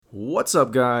What's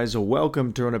up, guys?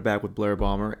 Welcome to Run It Back with Blair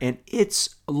Bomber, and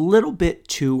it's a little bit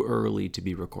too early to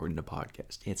be recording a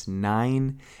podcast. It's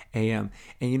 9 a.m.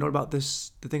 And you know about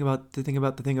this? The thing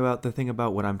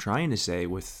about what I'm trying to say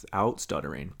without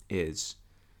stuttering is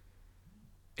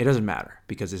it doesn't matter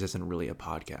because this isn't really a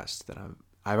podcast that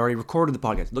I've already recorded the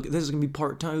podcast. Look, this is gonna be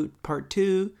part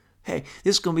two. Hey,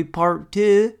 this is gonna be part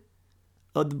two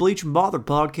of the Bleach and Bother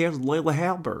podcast with Layla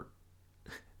Halbert.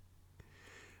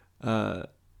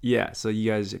 Yeah, so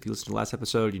you guys, if you listen to the last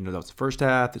episode, you know that was the first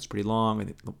half. It's pretty long. I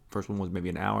think the first one was maybe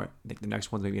an hour. I think the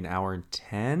next one's maybe an hour and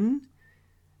 10,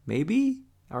 maybe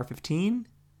hour 15.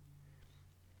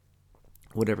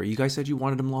 Whatever. You guys said you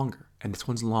wanted them longer, and this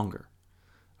one's longer.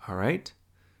 All right?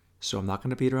 So I'm not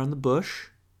going to beat around the bush.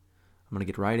 I'm going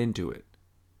to get right into it.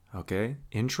 Okay?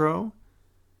 Intro,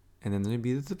 and then there'll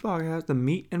be the podcast, the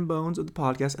meat and bones of the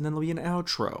podcast, and then there'll be an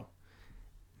outro.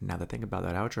 Now, the thing about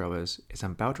that outro is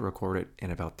I'm about to record it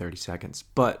in about 30 seconds,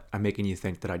 but I'm making you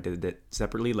think that I did it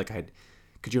separately.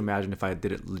 Could you imagine if I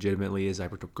did it legitimately as I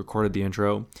recorded the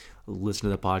intro,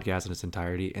 listened to the podcast in its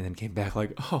entirety, and then came back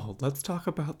like, oh, let's talk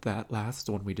about that last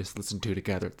one we just listened to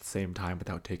together at the same time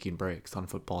without taking breaks on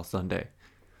Football Sunday.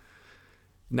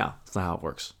 No, that's not how it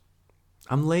works.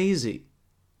 I'm lazy.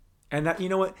 And that, you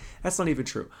know what? That's not even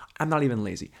true. I'm not even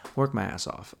lazy. Work my ass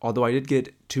off. Although I did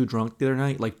get too drunk the other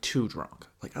night, like too drunk.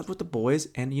 Like I was with the boys,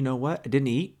 and you know what? I didn't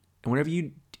eat. And whenever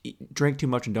you drink too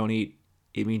much and don't eat,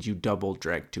 it means you double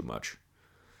drank too much.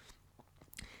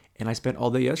 And I spent all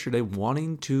day yesterday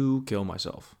wanting to kill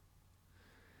myself.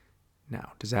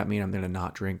 Now, does that mean I'm going to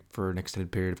not drink for an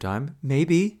extended period of time?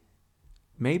 Maybe.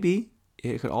 Maybe.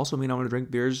 It could also mean I'm going to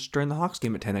drink beers during the Hawks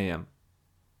game at 10 a.m.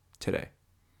 today.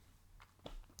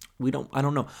 I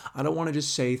don't know. I don't want to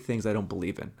just say things I don't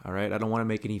believe in, all right? I don't want to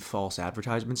make any false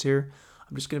advertisements here.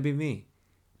 I'm just going to be me.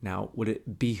 Now, would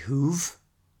it behoove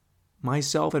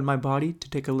myself and my body to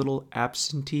take a little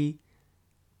absentee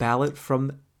ballot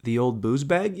from the old booze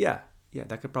bag? Yeah,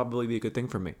 that could probably be a good thing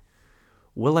for me.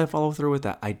 Will I follow through with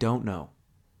that? I don't know.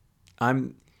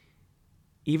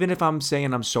 Even if I'm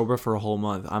saying I'm sober for a whole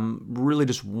month, I'm really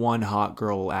just one hot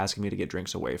girl asking me to get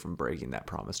drinks away from breaking that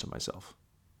promise to myself.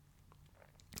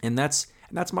 And that's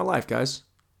my life, guys.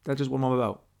 That's just what I'm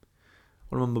about.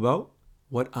 What I'm about?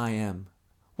 What I am.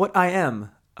 What I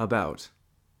am about.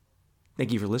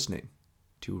 Thank you for listening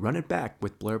to Run It Back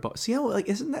with Blair Bomber. See how,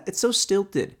 isn't that? It's so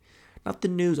stilted. Not the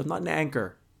news. I'm not an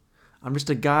anchor. I'm just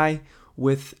a guy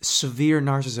with severe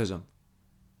narcissism.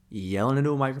 Yelling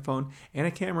into a microphone and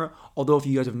a camera. Although, if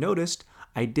you guys have noticed,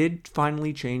 I did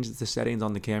finally change the settings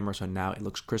on the camera, so now it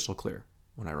looks crystal clear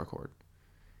when I record.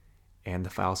 And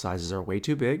the file sizes are way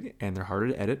too big, and they're harder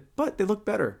to edit, but they look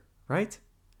better, right?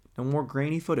 No more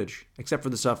grainy footage, except for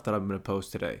the stuff that I'm going to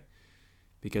post today,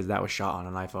 because that was shot on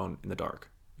an iPhone in the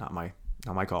dark. Not my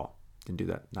call. Didn't do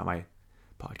that. Not my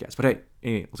podcast. But hey,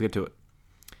 anyway, let's get to it.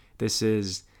 This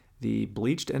is the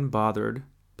Bleached and Bothered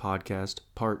podcast,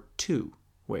 part 2.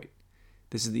 Wait,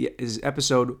 this is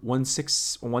episode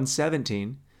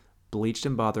 117, Bleached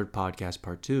and Bothered podcast,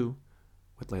 part 2,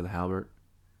 with Layla Halbert.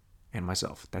 And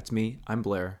myself. That's me. I'm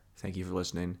Blair. Thank you for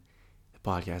listening. The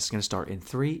podcast is going to start in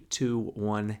 3, 2,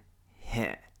 1.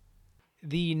 Heh.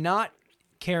 The not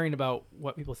caring about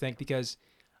what people think, because,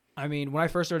 I mean, when I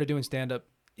first started doing stand-up,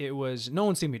 it was, no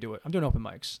one's seen me do it. I'm doing open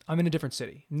mics. I'm in a different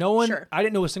city. I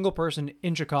didn't know a single person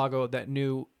in Chicago that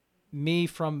knew me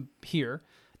from here.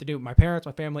 They knew my parents,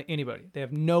 my family, anybody. They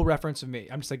have no reference of me.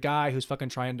 I'm just a guy who's fucking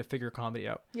trying to figure comedy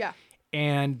out. Yeah.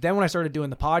 And then when I started doing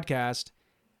the podcast,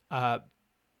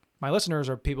 my listeners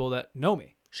are people that know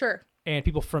me. Sure. And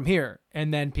people from here.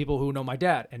 And then people who know my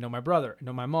dad and know my brother and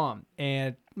know my mom.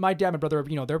 And my dad and my brother,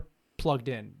 they're plugged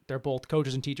in. They're both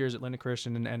coaches and teachers at Linden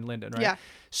Christian and Linden, right? Yeah.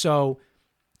 So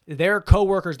their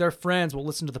coworkers, their friends will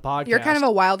listen to the podcast. You're kind of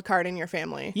a wild card in your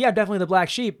family. Yeah, definitely the black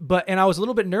sheep. And I was a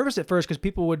little bit nervous at first because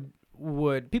people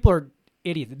people are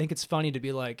idiots. They think it's funny to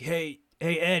be like, hey,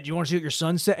 Ed, you want to see what your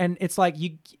son said? And it's like,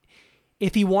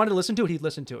 if he wanted to listen to it, he'd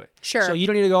listen to it. Sure. So you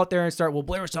don't need to go out there and start, well,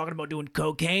 Blair was talking about doing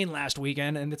cocaine last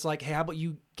weekend. And it's like, hey, how about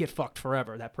you get fucked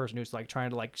forever? That person who's like trying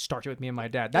to like start it with me and my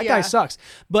dad. That guy sucks.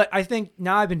 But I think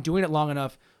now I've been doing it long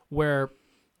enough where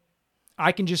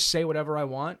I can just say whatever I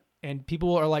want. And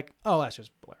people are like, oh, that's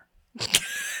just Blair.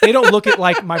 They don't look at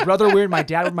like my brother weird, my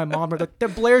dad weird, my mom weird.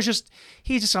 Blair's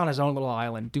he's just on his own little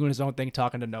island doing his own thing,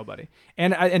 talking to nobody.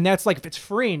 And that's like, if it's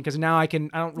freeing, because now I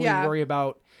don't really worry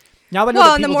about. Now that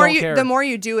and the more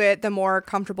you do it, the more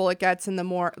comfortable it gets, and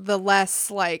the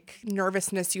less like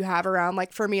nervousness you have around.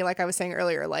 Like for me, like I was saying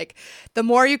earlier, like the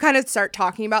more you kind of start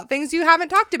talking about things you haven't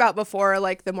talked about before,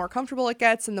 like the more comfortable it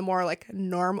gets, and the more like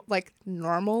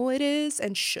normal it is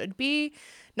and should be.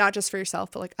 not just for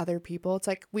yourself, but like other people. It's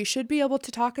like we should be able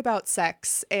to talk about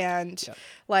sex and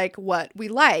like what we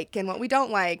like and what we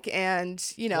don't like, and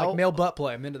like male butt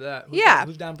play. I'm into that.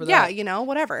 Who's down for that? Yeah,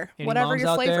 whatever. Any whatever moms your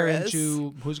out flavor there is.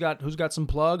 into who's got some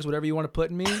plugs, whatever you want to put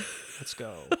in me. Let's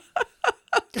go.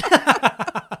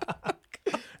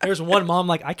 There's one mom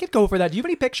like, I could go for that. Do you have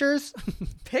any pictures?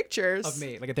 Pictures of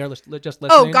me? Like if they're just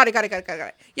listening. Oh, got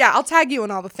it. Yeah, I'll tag you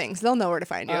in all the things. They'll know where to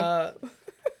find you.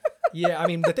 Yeah, I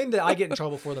mean, the thing that I get in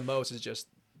trouble for the most is just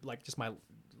my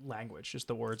language, just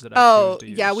the words that I choose to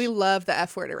use. Yeah, we love the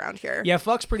F word around here. Yeah,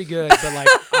 fuck's pretty good, but like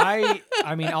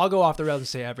I mean, I'll go off the rails and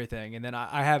say everything, and then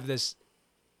I have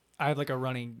like a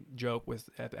running joke with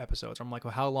episodes. I'm like,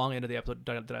 well, how long into the episode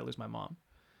did I lose my mom?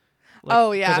 Like,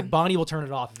 oh yeah, because like Bonnie will turn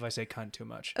it off if I say cunt too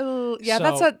much. Oh yeah,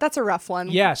 so, that's a rough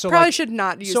one. Yeah, so probably like, should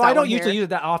not use. So that I don't one usually here. use it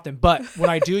that often, but when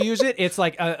I do use it, it's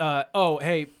like, oh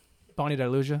hey, Bonnie, did I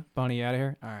lose you? Bonnie, you out of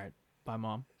here? All right, bye,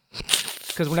 mom.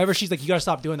 Because whenever she's like, you gotta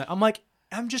stop doing that, I'm like,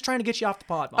 I'm just trying to get you off the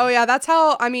pod, Mom. Oh yeah, that's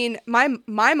how. I mean, my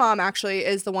mom actually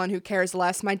is the one who cares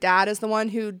less. My dad is the one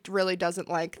who really doesn't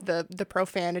like the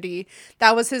profanity.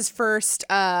 That was his first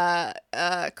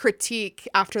critique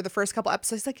after the first couple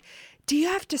episodes. He's like, do you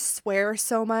have to swear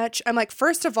so much? I'm like,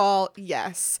 first of all,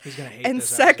 yes. He's gonna hate and this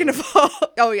second episode. of all,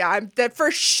 oh yeah, I'm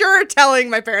for sure telling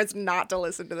my parents not to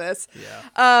listen to this.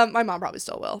 Yeah. My mom probably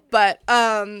still will, but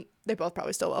they both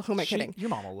probably still will. Who am I kidding? Your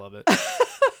mom will love it.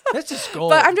 That's just gold.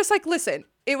 But I'm just like, listen,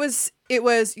 it was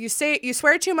you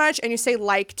swear too much and you say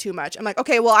like too much. I'm like,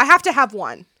 okay, well, I have to have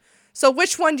one. So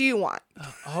which one do you want?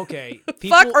 Okay.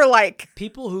 Fuck or like?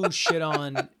 People who shit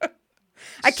on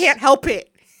I can't help it.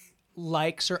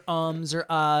 Likes or ums or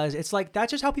uhs. It's like,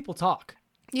 that's just how people talk.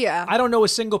 Yeah. I don't know a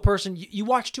single person. You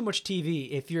watch too much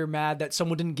TV if you're mad that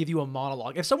someone didn't give you a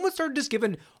monologue. If someone started just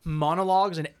giving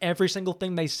monologues and every single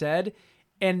thing they said,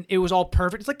 and it was all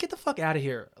perfect, it's like, get the fuck out of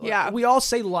here. Like, yeah. We all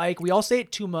say we all say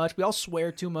it too much. We all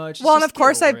swear too much. Well, and of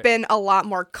course I've been a lot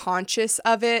more conscious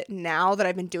of it now that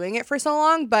I've been doing it for so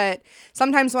long. But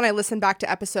sometimes when I listen back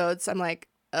to episodes, I'm like,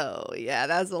 oh yeah,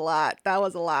 that was a lot. That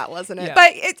was a lot, wasn't it? Yeah.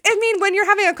 But I mean, when you're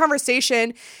having a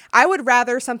conversation, I would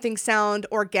rather something sound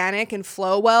organic and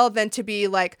flow well than to be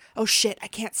like, oh shit, I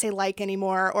can't say like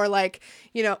anymore. Or like,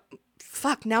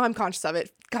 fuck, now I'm conscious of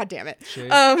it. God damn it.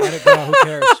 Let it go. Who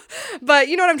cares? But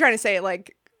you know what I'm trying to say?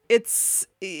 Like, it's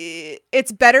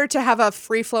better to have a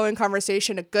free-flowing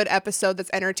conversation, a good episode that's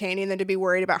entertaining, than to be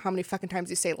worried about how many fucking times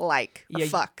you say like or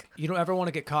fuck. You don't ever want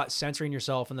to get caught censoring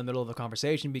yourself in the middle of a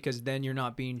conversation, because then you're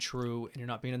not being true and you're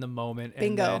not being in the moment.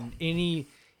 Bingo. And then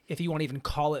if you want to even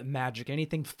call it magic,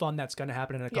 anything fun that's going to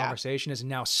happen in a conversation is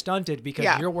now stunted because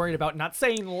you're worried about not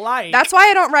saying like. That's why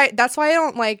I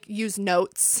don't like use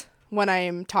notes when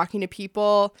I'm talking to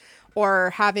people or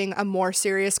having a more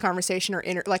serious conversation or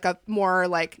like a more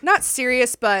like not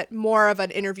serious, but more of an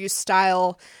interview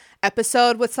style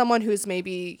episode with someone who's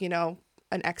maybe,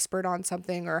 an expert on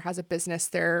something or has a business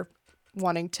they're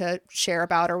wanting to share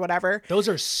about or whatever. Those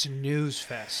are snooze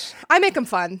fests. I make them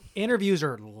fun. Interviews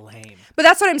are lame. But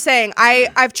that's what I'm saying.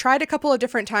 I've tried a couple of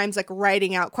different times, like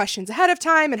writing out questions ahead of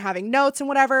time and having notes and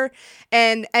whatever.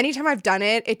 And anytime I've done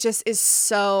it, it just is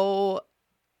so...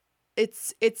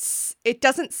 it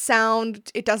doesn't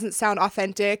sound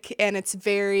authentic, and it's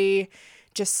very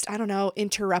just, I don't know,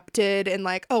 interrupted and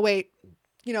like, oh wait,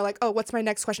 like, oh, what's my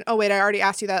next question? Oh wait, I already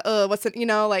asked you that. What's it?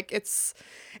 Like it's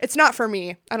not for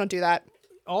me. I don't do that.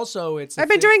 Also, I've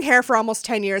been doing hair for almost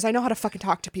 10 years. I know how to fucking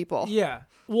talk to people. Yeah.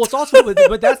 Well, it's also,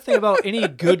 but that's the thing about any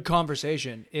good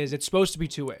conversation is it's supposed to be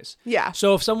two ways. Yeah.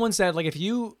 So if someone said, like, if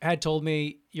you had told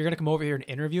me you're going to come over here and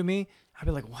interview me, I'd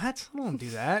be like, what? I don't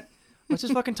do that. Let's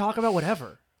just fucking talk about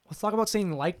whatever. Let's talk about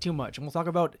saying like too much. And we'll talk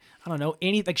about, I don't know,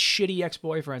 any like shitty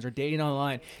ex-boyfriends or dating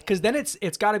online. Because then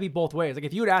it's got to be both ways. Like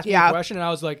if you would ask me a question and I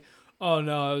was like, oh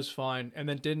no, it was fine. And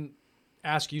then didn't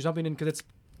ask you something because it's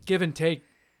give and take.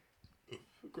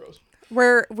 Gross.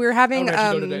 We're having El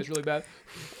Ranchito today is really bad.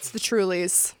 It's the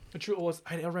Trulies.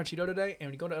 I had El Ranchito today, and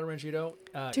when you go to El Ranchito,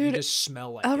 dude, you just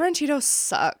smell like El it. Ranchito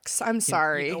sucks. I'm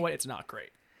sorry. You know what? It's not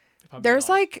great. There's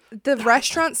like the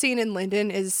restaurant scene in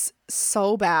Linden is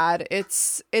so bad.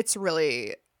 It's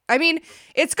really, I mean,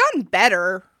 it's gotten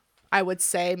better, I would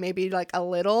say, maybe like a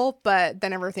little, but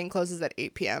then everything closes at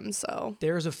 8 p.m. So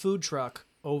there's a food truck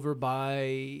over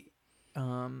by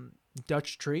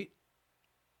Dutch Treat.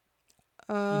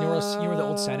 You know where the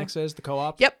old Senex is, the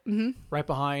co-op? Yep. Mm-hmm. Right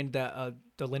behind the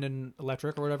Linden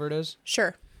Electric or whatever it is.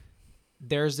 Sure.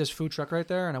 There's this food truck right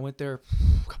there, and I went there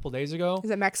a couple days ago.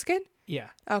 Is it Mexican? Yeah.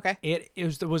 Okay.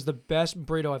 It was the best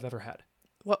burrito I've ever had.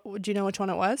 What? Do you know which one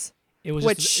it was? It was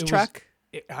which truck?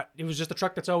 It was just the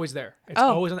truck that's always there. It's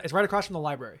always it's right across from the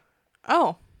library.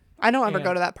 Oh, I don't ever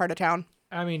go to that part of town.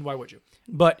 I mean, why would you?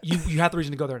 But you have the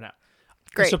reason to go there now.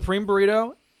 Great. The Supreme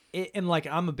Burrito, and like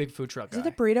I'm a big food truck guy. Is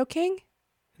it the Burrito King?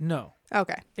 No.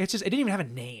 Okay. It's just it didn't even have a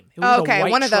name. It was okay, a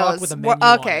white one of truck those. with a menu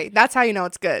on Okay, it. that's how you know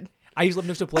it's good. I used to live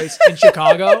next to a place in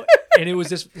Chicago, and it was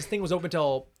this thing was open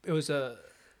till it was a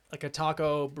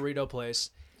taco burrito place,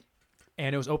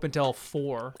 and it was open till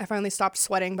 4. I finally stopped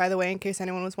sweating, by the way, in case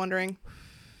anyone was wondering.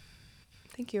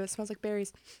 Thank you. It smells like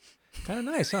berries. Kind of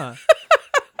nice, huh?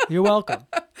 You're welcome.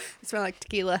 It smells like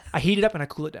tequila. I heat it up and I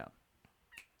cool it down.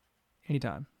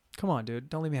 Anytime. Come on, dude.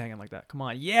 Don't leave me hanging like that. Come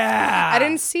on. Yeah. I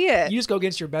didn't see it. You just go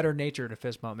against your better nature to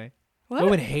fist bump me. What?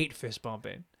 Women hate fist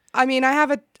bumping. I mean, I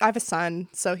have a son,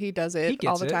 so he does it He gets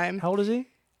all the it. time. How old is he?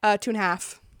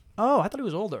 2.5. Oh, I thought he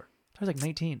was older. I was like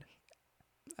 19.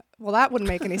 Well, that wouldn't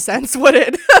make any sense, would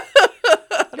it?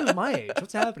 I thought he was my age.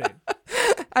 What's happening?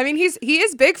 I mean, he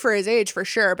is big for his age for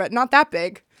sure, but not that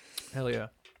big. Hell yeah.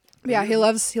 Yeah, he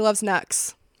loves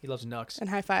Nux He loves Nux. and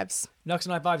high fives. Nux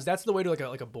and high fives. That's the way to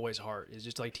like a boy's heart is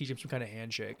just to like teach him some kind of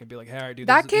handshake and be like, hey, all right, dude,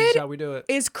 That this is kid how we do it.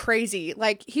 Is crazy.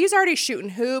 Like he's already shooting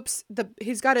hoops.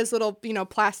 He's got his little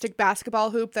plastic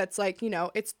basketball hoop that's like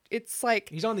it's like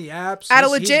He's on the apps at a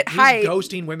He's- legit he's height.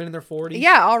 ghosting women in their 40s.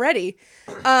 Yeah, already.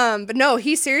 But no,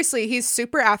 he's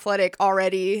super athletic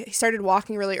already. He started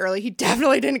walking really early. He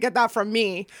definitely didn't get that from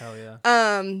me. Hell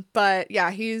yeah. But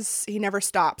yeah, he never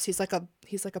stops. He's like a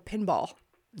pinball.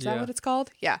 Is that Yeah. what it's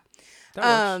called? Yeah.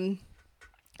 That works.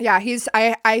 Yeah,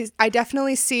 I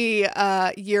definitely see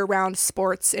year-round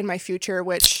sports in my future,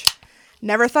 which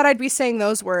never thought I'd be saying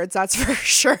those words, that's for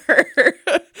sure.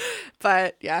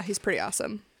 But yeah, he's pretty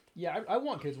awesome. Yeah, I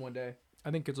want kids one day. I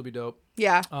think kids will be dope.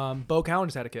 Yeah. Bo Cowan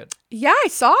just had a kid. Yeah, I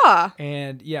saw.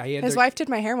 And yeah, he had His wife did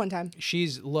my hair one time.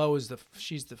 She's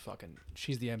she's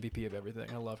the MVP of everything.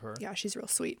 I love her. Yeah, she's real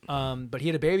sweet. But he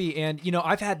had a baby, and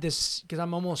I've had this because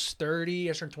I'm almost 30.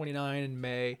 I turned 29 in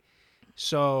May,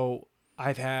 so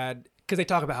I've had because they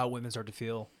talk about how women start to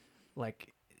feel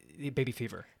like baby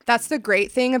fever. That's the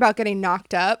great thing about getting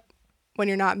knocked up when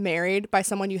you're not married by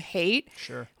someone you hate.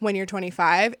 Sure. When you're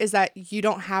 25 is that you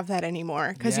don't have that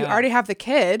anymore because you Yeah. already have the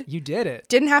kid. You did it.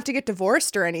 Didn't have to get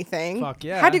divorced or anything. Fuck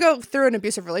yeah. Had to go through an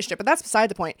abusive relationship, but that's beside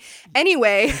the point.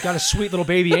 Anyway, Got a sweet little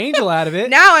baby angel out of it.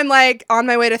 now I'm like on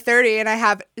my way to 30 and I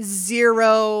have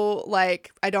zero,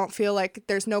 like, I don't feel like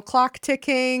there's no clock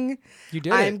ticking. You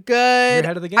did I'm it. good. You're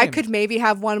ahead of the game. I could maybe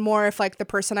have one more if like the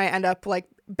person I end up like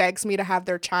begs me to have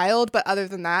their child, but other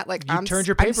than that, like You turned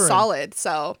your paper in. solid.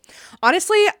 So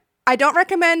honestly, I don't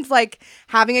recommend like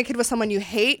having a kid with someone you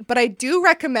hate, but I do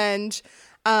recommend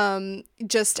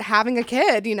just having a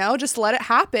kid, just let it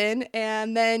happen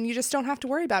and then you just don't have to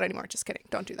worry about it anymore. Just kidding.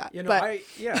 Don't do that.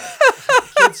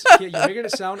 Kids, you're making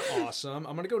it sound awesome.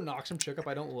 I'm gonna go knock some chick up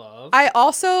I don't love. I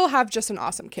also have just an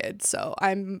awesome kid, so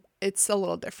it's a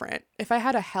little different. If I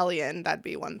had a hellion, that'd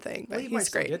be one thing, but Well, he might he's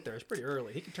still great. get there. It's pretty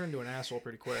early. He can turn into an asshole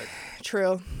pretty quick.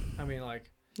 True. I mean,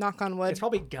 like, Knock on wood. it's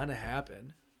probably gonna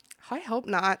happen. I hope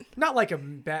not. Not like a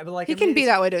bad, but like He can be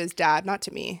that way to his dad, not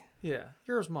to me. Yeah,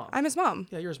 you're his mom. I'm his mom.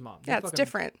 Yeah, you're his mom. Yeah, You it's fucking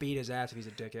different. Beat his ass if he's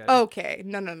a dickhead. Okay.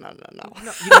 No. No,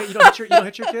 you don't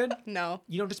hit your kid. No.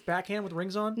 You don't just backhand with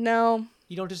rings on. No.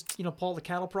 You don't just pull the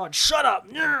cattle prod. Shut up.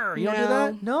 You don't do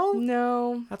that. No.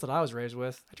 No. That's what I was raised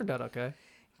with. I turned out okay.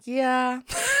 Yeah.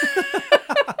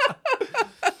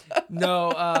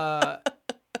 No.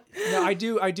 No, I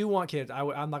do want kids. I'm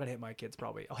not gonna hit my kids.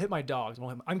 Probably. I'll hit my dogs.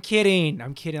 I'm kidding. I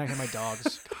can hit my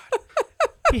dogs. God.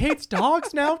 He hates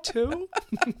dogs now too.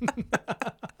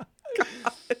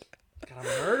 God, I'm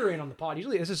murdering on the pod.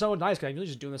 Usually this is so nice because I'm usually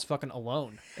just doing this fucking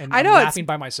alone and I know, I'm laughing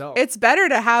by myself. It's better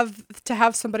to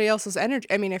have somebody else's energy.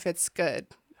 I mean, if it's good.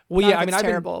 Well, Not yeah, if I mean, it's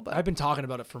terrible, but I've been talking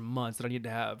about it for months that I need to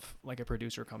have like a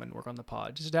producer come and work on the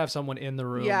pod, just to have someone in the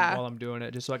room Yeah. while I'm doing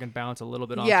it, just so I can bounce a little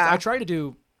bit off. Yeah. I try to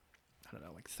do, I don't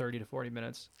know, like 30 to 40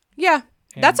 minutes. Yeah.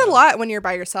 And, That's a lot when you're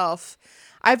by yourself.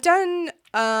 I've done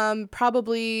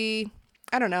probably,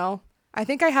 I don't know. I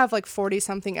think I have like 40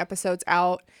 something episodes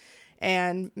out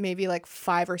and maybe like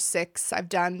 5 or 6 I've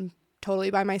done totally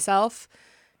by myself.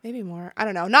 Maybe more. I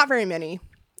don't know. Not very many.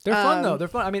 They're fun though. They're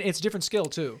fun. I mean, it's a different skill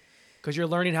too, because you're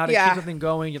learning how to Yeah. keep something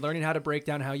going. You're learning how to break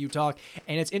down how you talk,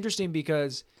 and it's interesting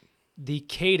because the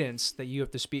cadence that you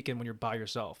have to speak in when you're by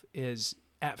yourself is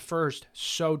at first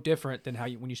so different than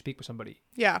when you speak with somebody.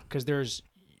 Yeah. Because there's,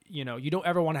 you don't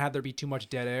ever want to have there be too much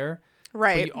dead air.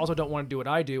 Right. But you also don't want to do what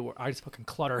I do, where I just fucking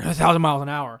clutter 1,000 miles an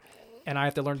hour, and I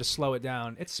have to learn to slow it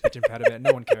down. It's a speech impediment.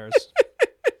 No one cares.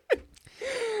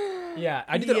 Yeah,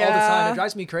 I do that all the time. Yeah. It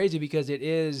drives me crazy because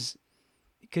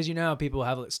how people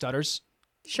have stutters.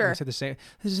 Sure. I said the same.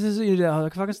 This is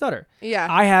like a fucking stutter. Yeah.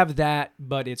 I have that,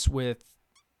 but it's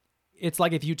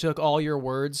like if you took all your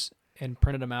words and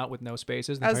printed them out with no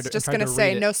spaces. And I was just gonna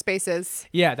say no spaces.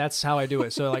 Yeah, that's how I do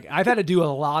it. So like I've had to do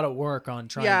a lot of work on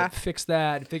trying to fix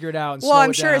that, figure it out. And well,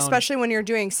 I'm sure, down. Especially when you're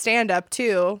doing stand up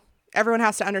too. Everyone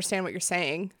has to understand what you're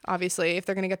saying, obviously, if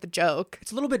they're gonna get the joke.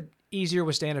 It's a little bit easier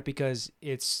with stand up because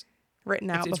it's written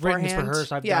out beforehand. It's written, it's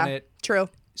rehearsed. I've done it. True.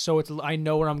 So I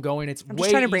know where I'm going. I'm just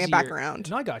trying to bring it back around.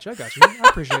 No, I got you. I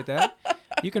appreciate that.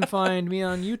 You can find me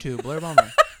on YouTube, Blair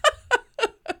Bummer.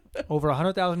 Over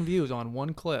 100,000 views on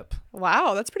one clip.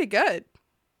 Wow, that's pretty good.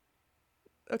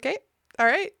 Okay. All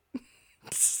right.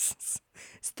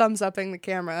 Thumbs upping the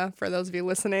camera for those of you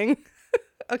listening.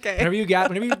 Okay. Whenever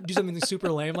you do something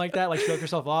super lame like that, like show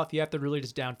yourself off, you have to really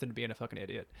just down to being a fucking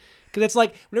idiot. Because it's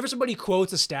like whenever somebody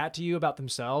quotes a stat to you about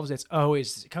themselves, it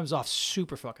comes off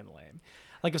super fucking lame.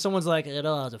 Like if someone's like, "It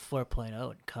was a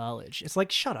 4.0 in college," it's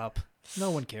like, shut up.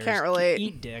 No one cares. Can't relate.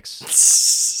 Eat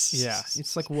dicks. Yeah,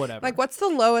 it's like whatever. Like, what's the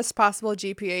lowest possible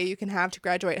GPA you can have to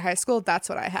graduate high school? That's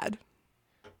what I had.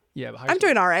 Yeah, but I'm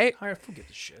doing all right. Forget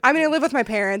the shit. I mean, I live with my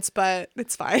parents, but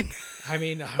it's fine. I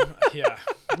mean, yeah,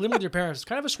 living with your parents is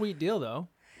kind of a sweet deal, though.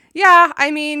 Yeah, I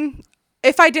mean,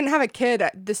 if I didn't have a kid,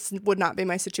 this would not be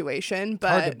my situation.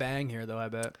 But it's hard to bang here, though. I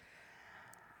bet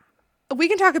we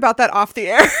can talk about that off the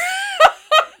air.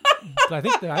 I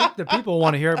think the people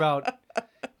want to hear about,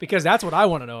 because that's what I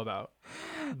want to know about.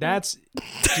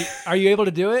 Are you able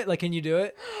to do it? Like, can you do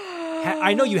it?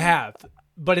 I know you have,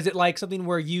 but is it like something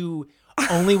where you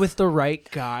only with the right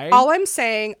guy? All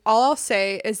I'll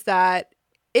say is that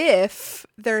if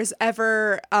there's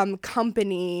ever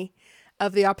company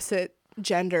of the opposite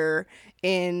gender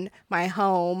in my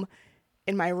home,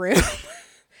 in my room,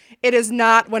 it is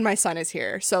not when my son is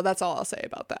here. So that's all I'll say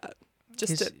about that.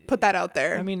 Just to put that out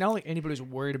there. I mean, not like anybody's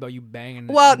worried about you banging.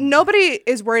 Well, nobody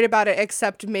is worried about it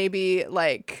except maybe,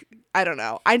 like, I don't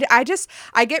know. I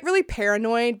get really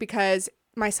paranoid because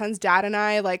my son's dad and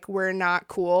I, like, we're not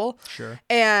cool. Sure.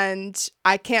 And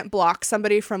I can't block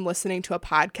somebody from listening to a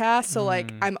podcast. So,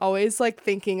 like, I'm always, like,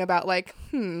 thinking about, like,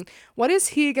 what is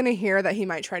he going to hear that he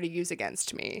might try to use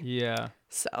against me? Yeah.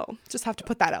 So, just have to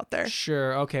put that out there.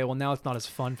 Sure. Okay. Well, now it's not as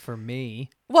fun for me.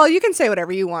 Well, you can say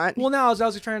whatever you want. Well, now I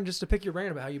was trying just to pick your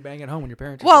brain about how you bang at home when your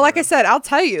parents. Well, like I said, I'll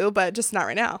tell you, but just not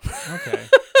right now. Okay.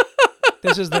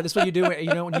 This is what you do.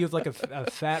 You know, when you have like a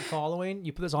fat following,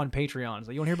 you put this on Patreon.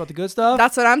 So you want to hear about the good stuff?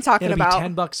 That's what I'm talking about.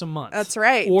 $10 a month. That's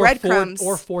right. Or breadcrumbs.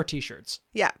 Or 4 T-shirts.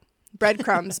 Yeah,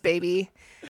 breadcrumbs, baby.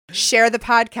 Share the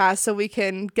podcast so we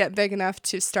can get big enough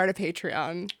to start a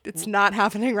Patreon. It's not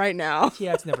happening right now.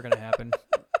 Yeah, it's never gonna happen.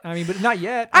 I mean, but not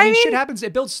yet. I mean, shit happens.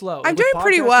 It builds slow. I'm doing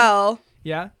pretty well.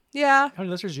 Yeah? Yeah. How many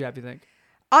listeners do you have, you think?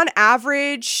 On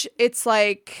average, it's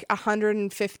like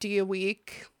 150 a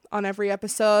week on every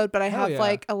episode, but I have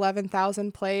like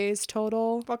 11,000 plays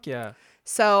total. Fuck yeah.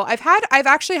 So I've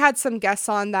actually had some guests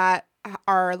on that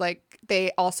are like,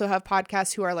 they also have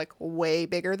podcasts who are like way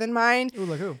bigger than mine. Ooh,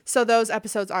 like who? So those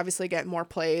episodes obviously get more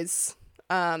plays.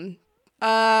 Have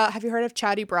you heard of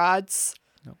Chatty Broads?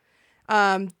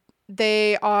 No.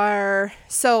 They are,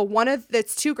 so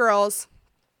it's 2 girls.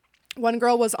 One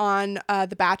girl was on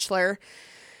The Bachelor,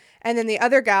 and then the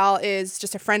other gal is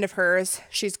just a friend of hers.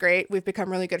 She's great. We've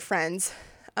become really good friends.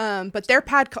 But their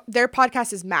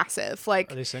podcast is massive.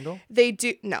 Like, are they single? They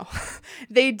do no,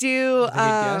 they do.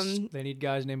 They need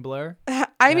guys named Blair.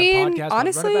 I mean,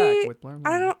 honestly,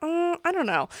 I don't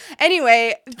know.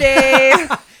 Anyway, they.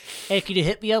 Hey, could you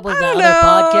hit me up with that other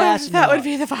podcast? That would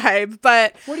be the vibe.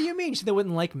 But what do you mean? So they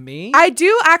wouldn't like me? I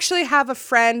do actually have a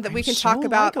friend that we can talk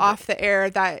about off the air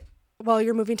that. Well,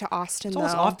 you're moving to Austin, though. Tell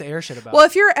us off the air shit about. Well,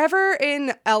 if you're ever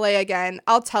in LA again,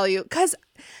 I'll tell you. Because,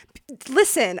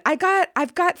 listen, I've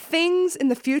got things in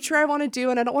the future I want to do,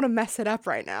 and I don't want to mess it up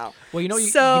right now. Well, you know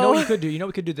what you could do. You know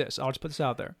we could do this. I'll just put this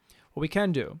out there. What we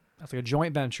can do. That's like a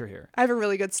joint venture here. I have a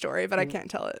really good story, but I can't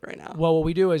tell it right now. Well, what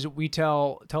we do is we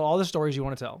tell all the stories you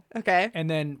want to tell. Okay. And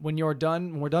then when we're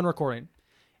done recording,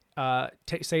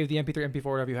 save the MP3, MP4,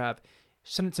 whatever you have,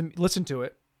 send it to me, listen to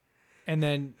it, and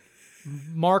then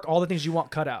mark all the things you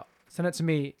want cut out. Send it to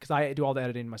me because I do all the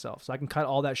editing myself. So I can cut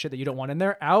all that shit that you don't want in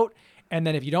there out. And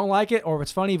then if you don't like it or if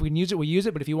it's funny, if we can use it, we use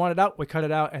it. But if you want it out, we cut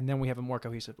it out. And then we have a more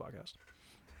cohesive podcast.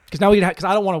 Because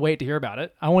I don't want to wait to hear about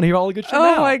it. I want to hear all the good shit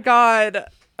now. Oh my God.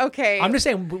 Okay. I'm just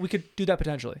saying we could do that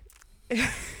potentially.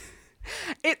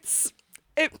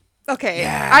 Okay.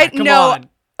 Yeah, come on.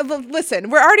 Listen,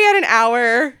 we're already at an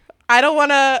hour. I don't want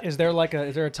to. Is there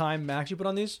a time max you put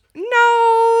on these?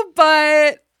 No,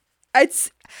 but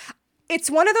it's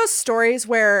one of those stories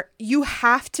where you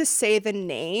have to say the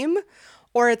name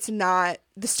or it's not,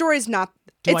 the story's not,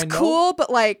 it's cool, but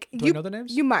like, do I know the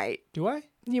names? You might. Do I?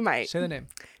 You might. Say the name.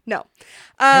 No.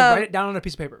 Hey, write it down on a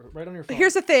piece of paper. Right on your phone.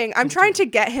 Here's the thing. I'm trying to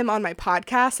get him on my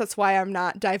podcast. That's why I'm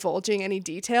not divulging any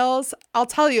details. I'll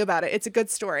tell you about it. It's a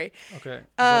good story. Okay.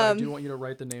 But I do want you to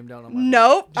write the name down on my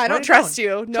Nope. I don't trust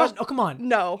you. No. Oh, come on.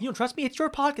 No. You don't trust me? It's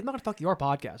your podcast. I'm not going to fuck your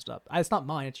podcast up. It's not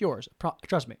mine. It's yours.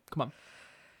 Trust me. Come on.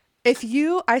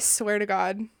 I swear to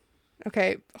God.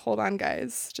 Okay. Hold on,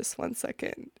 guys. Just 1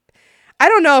 second. I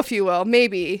don't know if you will.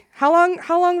 Maybe. How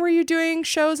long were you doing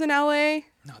shows in LA?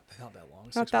 Not that long.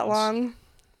 Not that long.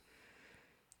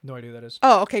 No idea who that is.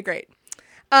 Oh, okay, great.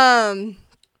 Anyway.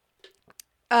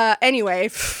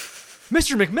 Mr.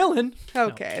 McMillan.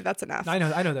 Okay, no. That's enough. I know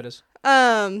who that is.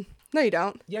 No, you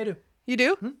don't. Yeah, I do. You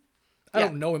do? I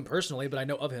don't know him personally, but I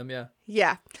know of him. Yeah.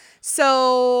 Yeah.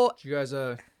 So. Did you guys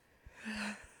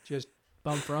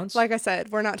bum fronts? Like I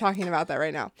said, we're not talking about that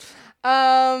right now.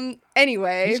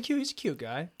 Anyway. He's cute. He's a cute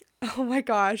guy. Oh my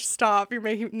gosh! Stop! You're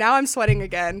making. Now I'm sweating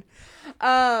again.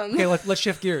 Okay, let's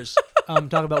shift gears.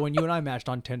 Talk about when you and I matched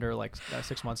on Tinder like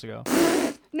 6 months ago.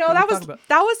 No, that was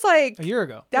like a year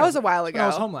ago. That was a while ago. When I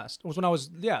was home last. It was when I was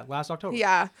last October.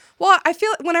 Yeah. Well, I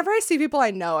feel whenever I see people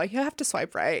I know, you have to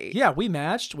swipe right. Yeah, we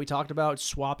matched. We talked about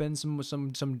swapping some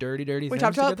dirty things. We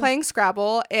talked about playing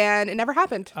Scrabble, and it never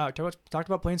happened. Talked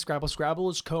about playing Scrabble. Scrabble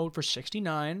is code for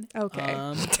 69.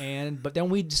 Okay. But then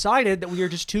we decided that we were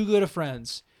just too good of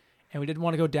friends, and we didn't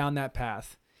want to go down that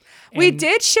path. We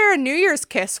did share a New Year's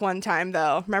kiss one time,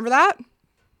 though. Remember that?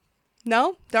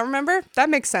 No? Don't remember? That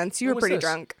makes sense. You were pretty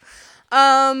drunk.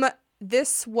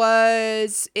 This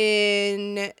was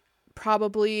in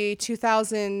probably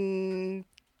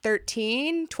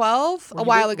 2013, 12, a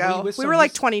while ago. We were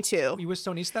like 22. You with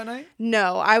Stonise that night?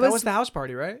 No, That was the house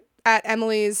party, right? At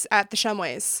Emily's at the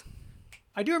Shumways.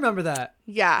 I do remember that.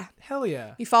 Yeah. Hell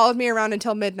yeah. You followed me around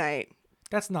until midnight.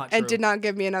 That's not true. And did not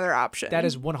give me another option. That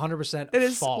is 100% It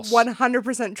is false.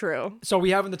 100% true. So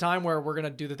we having the time where we're going to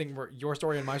do the thing where your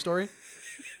story and my story?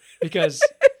 Because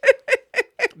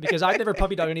I've never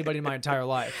puppy dogged anybody in my entire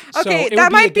life. Okay, so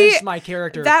that might be my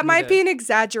character. That might be an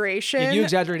exaggeration. Yeah, you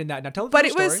exaggerated that. Now tell the But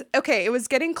story. it was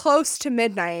getting close to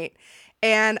midnight,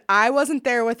 and I wasn't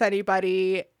there with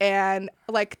anybody, and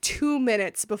like 2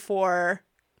 minutes before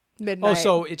midnight. Oh,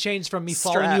 so it changed from me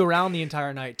following you around the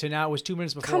entire night to now it was 2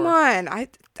 minutes before. Come on,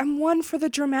 I'm one for the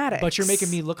dramatics. But you're making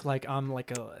me look like I'm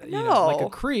like like a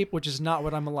creep, which is not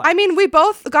what I'm like. I mean, we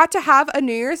both got to have a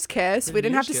New Year's kiss. We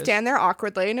didn't have to stand there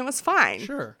awkwardly, and it was fine.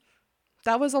 Sure.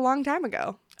 That was a long time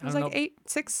ago. It was like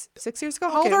 6 years ago.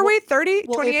 How old Okay, are we? 30?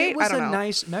 Well, 28? if it was I don't a know.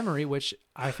 nice memory, which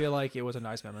I feel like it was a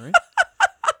nice memory,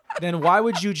 then why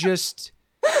would you just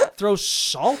throw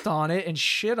salt on it and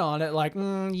shit on it like,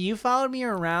 you followed me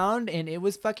around and it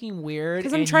was fucking weird.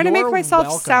 Because I'm trying to make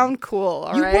myself sound cool,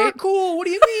 all right? You were cool. What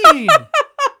do you mean?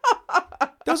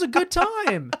 That was a good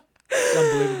time. It's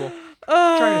unbelievable.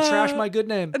 Trying to trash my good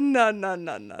name.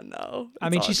 No. I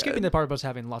mean, she's skipping the part of us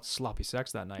having lots of sloppy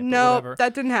sex that night. No,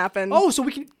 that didn't happen. Oh, so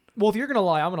we can... Well, if you're going to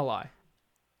lie, I'm going to lie.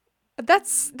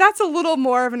 That's a little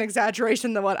more of an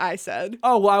exaggeration than what I said.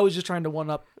 Oh, well, I was just trying to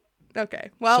one-up. Okay.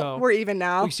 Well, we're even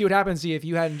now. We see what happens. See, if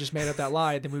you hadn't just made up that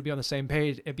lie, then we'd be on the same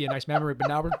page. It'd be a nice memory. But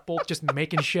now we're both just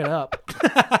making shit up.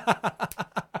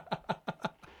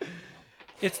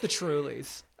 It's the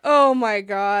Trulies. Oh, my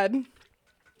God.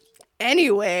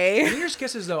 Anyway. New Year's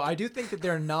kisses, though, I do think that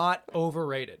they're not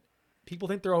overrated. People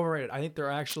think they're overrated. I think they're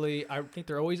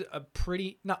always a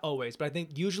pretty... Not always, but I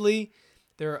think usually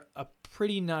they're a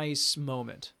pretty nice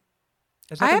moment.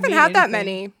 I haven't had that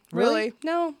many. Really?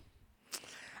 No.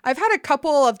 I've had a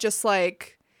couple of just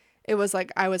like, it was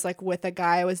like, I was like with a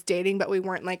guy I was dating, but we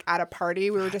weren't like at a party.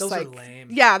 We were just Those like, are lame.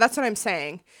 Yeah, that's what I'm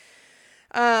saying.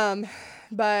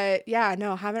 But yeah,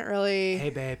 no, haven't really. Hey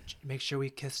babe, make sure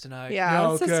we kiss tonight. Yeah,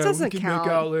 okay, this doesn't we can count.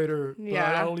 make out later. Yeah.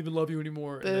 But I don't even love you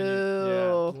anymore. And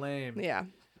then Boo. lame. Yeah.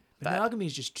 Monogamy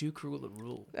is just too cruel a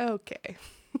rule. Okay.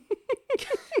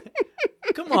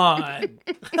 Come on.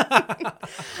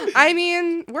 I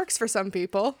mean, works for some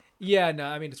people. Yeah, no,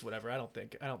 I mean it's whatever. I don't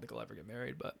think I'll ever get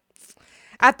married, but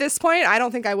at this point, I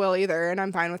don't think I will either, and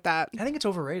I'm fine with that. I think it's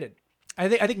overrated. I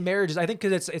think marriage is. I think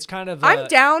because it's kind of. I'm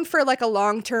down for like a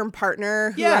long-term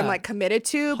partner who I'm like committed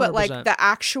to, but 100%. like the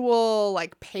actual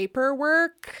like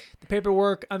paperwork. The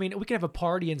paperwork. I mean, we can have a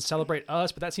party and celebrate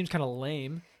us, but that seems kind of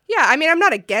lame. Yeah, I mean, I'm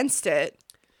not against it.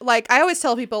 Like, I always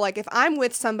tell people, like, if I'm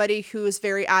with somebody who's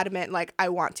very adamant, like, I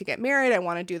want to get married, I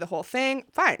want to do the whole thing,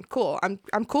 fine, cool.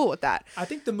 I'm cool with that. I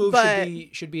think the move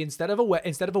should be instead of a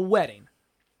wedding,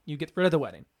 you get rid of the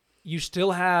wedding. You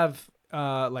still have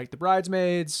like the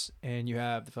bridesmaids, and you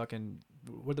have the fucking,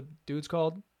 what are the dudes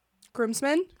called? Grooms.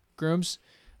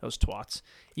 Those twats.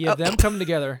 You have them coming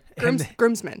together.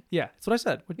 Groomsmen. Yeah, that's what I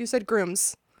said. You said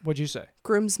grooms. What'd you say?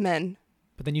 Groomsmen.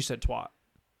 But then you said twat.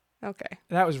 Okay.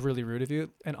 That was really rude of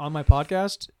you. And on my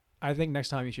podcast, I think next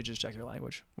time you should just check your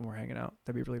language when we're hanging out.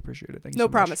 That'd be really appreciated. Thank you. No so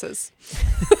much. promises.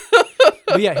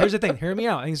 But yeah, here's the thing. Hear me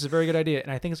out. I think this is a very good idea,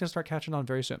 and I think it's gonna start catching on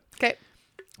very soon. Okay.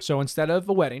 So instead of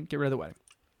a wedding, get rid of the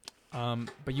wedding.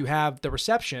 But you have the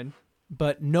reception,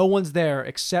 but no one's there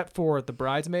except for the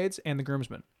bridesmaids and the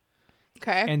groomsmen.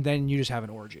 Okay. And then you just have an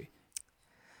orgy.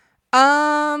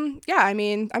 Yeah, I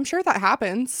mean, I'm sure that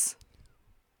happens.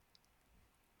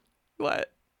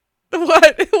 What?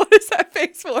 What is that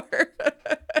face for?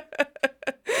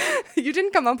 You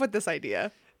didn't come up with this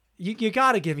idea. You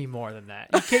got to give me more than that.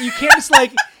 You can't just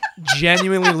like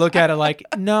genuinely look at it like,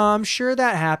 no, I'm sure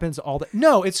that happens all the.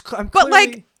 No, it's. But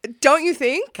like, don't you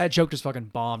think? That joke just fucking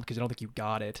bombed because I don't think you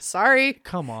got it. Sorry.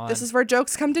 Come on. This is where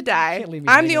jokes come to die. Can't leave me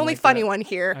I'm the hanging only like funny that. one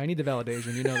here. I need the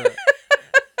validation. You know that.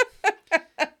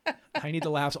 I need the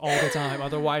laughs all the time.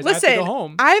 Otherwise, Listen, I have to go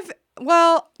home.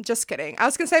 Well, just kidding. I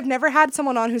was going to say I've never had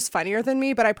someone on who's funnier than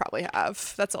me, but I probably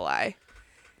have. That's a lie.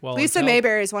 Well, Lisa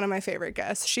Mayberry is one of my favorite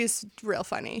guests. She's real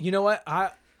funny. You know what?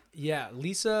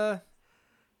 Lisa.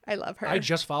 I love her. I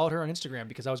just followed her on Instagram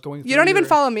because I was going through You don't even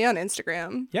follow me on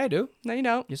Instagram. Yeah, I do. No, you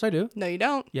don't. Yes, I do. No, you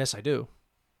don't. Yes, I do.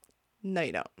 No,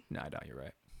 you don't. No, I don't. You're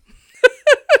right.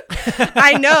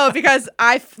 I know because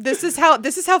this is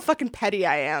how fucking petty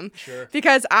I am. Sure.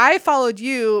 Because I followed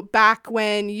you back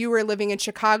when you were living in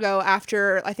Chicago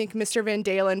after I think Mr. Van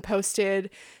Dalen posted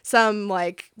some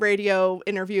like radio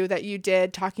interview that you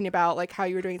did talking about like how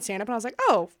you were doing stand up, and I was like,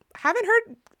 "Oh, haven't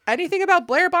heard anything about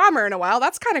Blair Bomber in a while.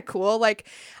 That's kind of cool." Like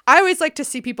I always like to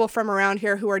see people from around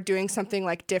here who are doing something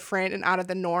like different and out of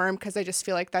the norm because I just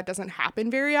feel like that doesn't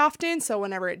happen very often. So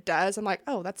whenever it does, I'm like,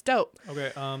 "Oh, that's dope."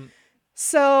 Okay.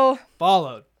 So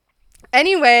Followed.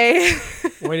 Anyway,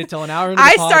 waited till an hour into the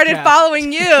I podcast. started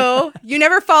following you. You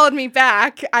never followed me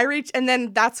back. And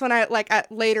then that's when I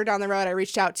later down the road I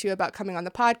reached out to you about coming on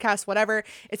the podcast, whatever.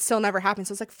 It still never happened.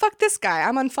 So I was like, fuck this guy.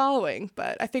 I'm unfollowing.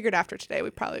 But I figured after today we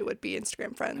probably would be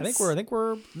Instagram friends. I think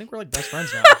we're like best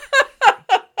friends now.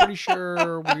 Pretty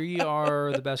sure we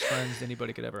are the best friends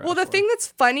anybody could ever. Well, the thing that's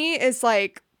funny is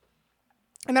like,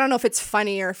 I don't know if it's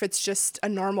funny or if it's just a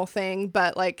normal thing,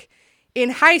 but like in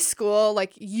high school,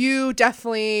 like you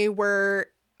definitely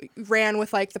ran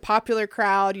with like the popular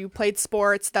crowd. You played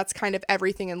sports. That's kind of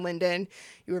everything in Linden.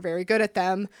 You were very good at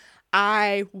them.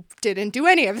 I didn't do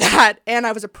any of that, and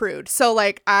I was a prude. So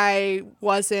like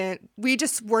we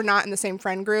just were not in the same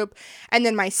friend group. And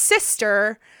then my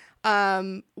sister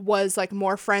was like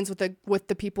more friends with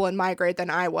the people in my grade than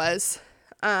I was.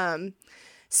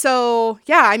 So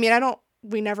yeah, I mean,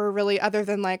 we never really, other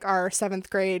than like our 7th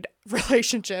grade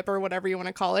relationship or whatever you want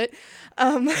to call it.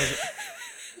 That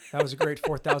was a great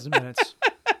 4,000 minutes.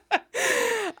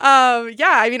 Yeah,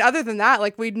 I mean, other than that,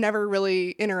 like we'd never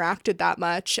really interacted that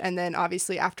much. And then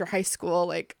obviously after high school,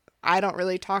 like I don't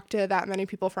really talk to that many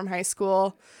people from high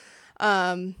school.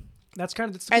 That's kind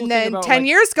of the cool and then thing about, 10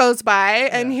 years goes by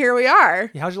and here we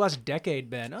are. Yeah, how's your last decade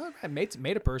been? Oh, I made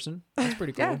a person. That's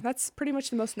pretty cool. Yeah, that's pretty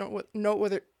much the most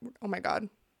noteworthy. Oh my God.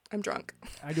 I'm drunk.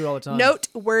 I do it all the time.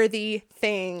 Noteworthy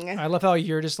thing. I love how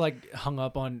you're just like hung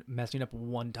up on messing up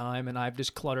one time, and I've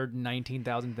just cluttered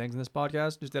 19,000 things in this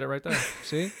podcast. Just did it right there.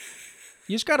 See?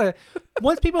 You just gotta.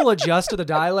 Once people adjust to the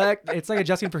dialect, it's like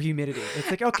adjusting for humidity. It's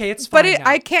like, okay, it's fine. But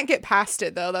I can't get past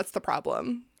it though. That's the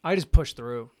problem. I just push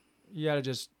through. You gotta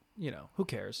just, who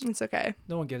cares? It's okay.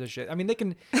 No one gives a shit. I mean, they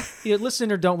can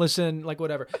listen or don't listen, like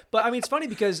whatever. But I mean, it's funny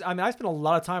because I spent a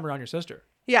lot of time around your sister.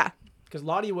 Yeah. Because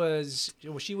Lottie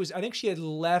I think she had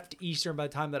left Eastern by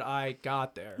the time that I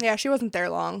got there. Yeah, she wasn't there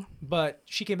long. But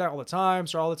she came back all the time,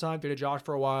 saw all the time, dated Josh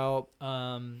for a while.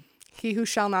 He who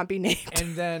shall not be named.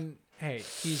 And then, hey,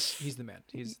 he's the man.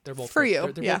 They're both for great.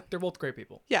 you. They're both great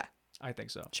people. Yeah. I think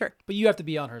so. Sure. But you have to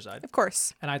be on her side. Of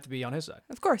course. And I have to be on his side.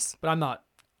 Of course. But I'm not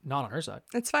on her side.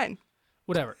 It's fine.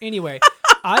 Whatever. Anyway,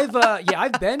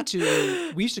 I've been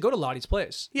to. We used to go to Lottie's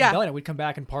place. Yeah. In Bellingham. We'd come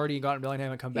back and party and go out in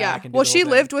Bellingham and come back. Yeah. And Well, she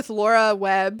lived with Laura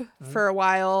Webb for a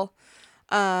while,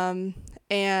 and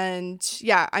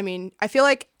yeah, I mean, I feel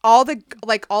like all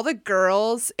the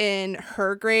girls in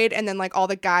her grade and then like all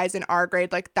the guys in our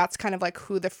grade, like that's kind of like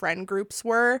who the friend groups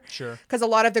were. Sure. Because a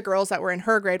lot of the girls that were in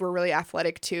her grade were really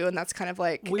athletic too, and that's kind of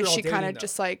like she kind of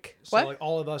just like so what? Like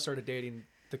all of us started dating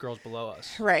the girls below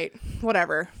us. Right.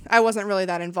 Whatever. I wasn't really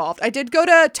that involved. I did go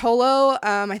to Tolo.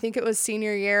 I think it was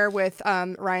senior year with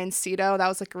Ryan Cito. That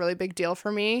was like a really big deal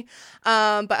for me.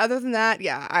 But other than that,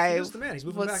 yeah, He's the man. He's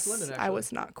moving back to London, actually. I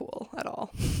was not cool at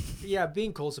all. Yeah,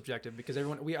 being cool is subjective because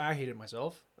I hated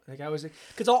myself. Like I was,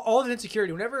 because all of the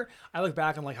insecurity. Whenever I look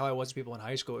back on like how I was to people in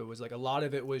high school, it was like a lot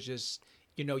of it was just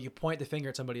you point the finger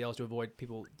at somebody else to avoid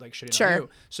people like shitting Sure. on you.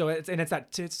 So it's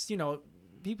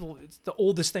people, it's the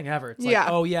oldest thing ever. It's like,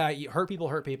 oh yeah, you hurt people.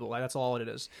 Like, that's all it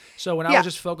is. So when I was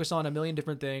just focused on a million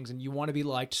different things, and you want to be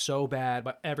liked so bad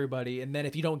by everybody, and then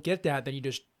if you don't get that, then you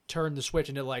just turn the switch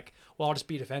into like, well, I'll just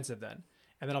be defensive then,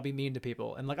 and then I'll be mean to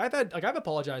people. And like I've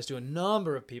apologized to a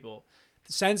number of people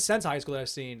since high school that I've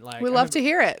seen. Like, we love to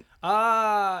hear it.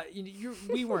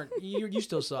 You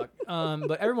still suck.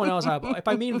 But everyone else, if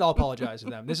I mean it, I'll apologize to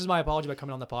them. This is my apology by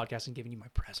coming on the podcast and giving you my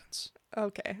presence.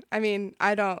 Okay. I mean,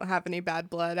 I don't have any bad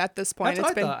blood at this point.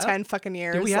 It's been 10 fucking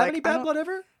years. Did we have any bad blood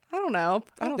ever? I don't know.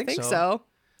 I don't think so.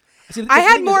 See, I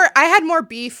had more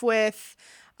beef with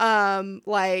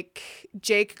like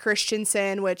Jake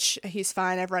Christensen, which he's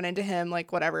fine. I've run into him,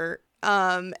 like whatever.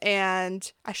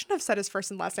 And I shouldn't have said his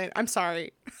first and last name. I'm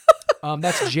sorry.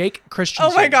 That's Jake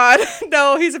Christensen. Oh my God.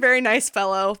 No, he's a very nice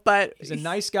fellow, but he's a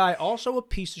nice guy. Also a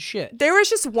piece of shit. There was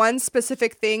just one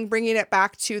specific thing, bringing it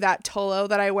back to that Tolo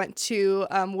that I went to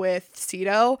with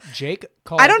Cito. Jake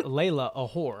called Layla a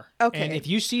whore. Okay. And if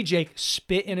you see Jake,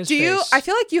 spit in his face. I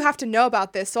feel like you have to know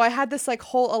about this. So I had this like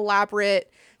whole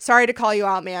elaborate, sorry to call you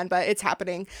out, man, but it's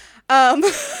happening. I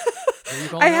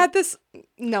had this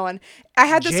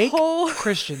Jake whole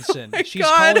Christensen. Oh She's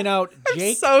calling out Jake.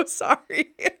 I'm so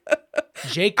sorry.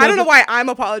 Jake. I don't know why I'm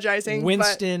apologizing.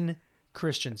 Winston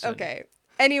Christensen. Okay.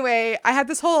 Anyway, I had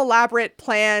this whole elaborate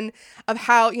plan of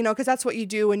how, because that's what you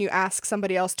do when you ask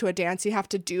somebody else to a dance. You have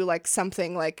to do like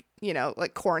something like,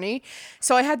 like corny.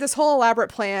 So I had this whole elaborate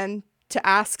plan to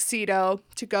ask Cito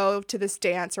to go to this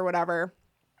dance or whatever.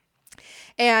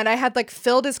 And I had like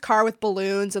filled his car with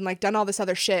balloons and like done all this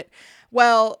other shit.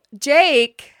 Well,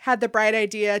 Jake had the bright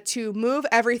idea to move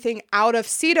everything out of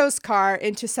Cito's car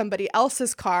into somebody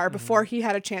else's car before he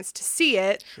had a chance to see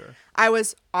it. Sure. I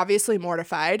was obviously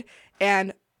mortified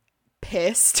and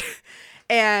pissed.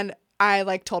 And I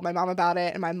like told my mom about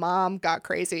it, and my mom got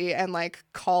crazy and like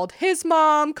called his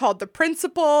mom, called the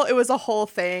principal. It was a whole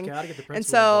thing. Gotta get the principal and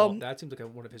so involved. That seems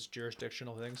like one of his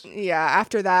jurisdictional things. Yeah,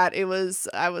 after that, I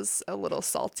was a little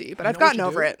salty, but I've gotten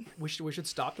over it. We should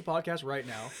stop the podcast right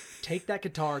now. Take that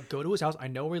guitar, go to his house. I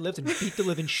know where he lives, and beat the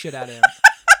living shit out of him.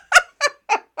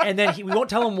 And then we won't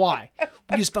tell him why.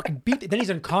 We just fucking beat. Then he's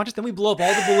unconscious. Then we blow up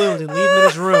all the balloons and leave him in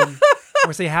his room. And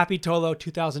we say Happy Tolo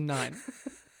 2009.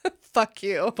 Fuck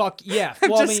you. Fuck yeah. I'm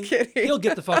just kidding. He'll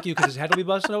get the fuck you because his head will be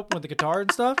busted open with the guitar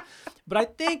and stuff. But I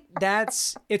think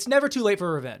it's never too late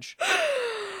for revenge.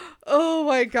 Oh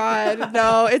my God.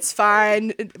 No, it's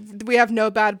fine. We have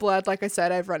no bad blood. Like I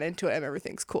said, I've run into him.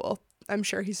 Everything's cool. I'm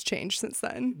sure he's changed since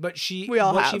then. But she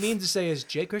means to say is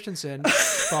Jake Christensen,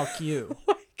 fuck you.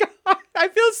 Oh my God. I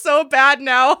feel so bad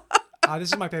now.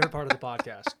 This is my favorite part of the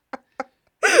podcast.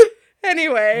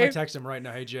 Anyway. I'm going to text him right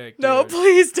now. Hey, Jake. No,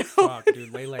 please don't. Fuck,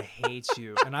 dude. Layla hates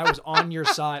you. And I was on your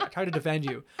side. I tried to defend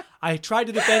you.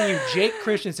 Jake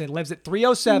Christensen lives at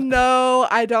 307. No,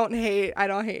 I don't hate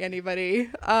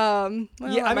anybody. Well,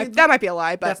 yeah, that might be a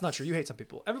lie, but that's not true. You hate some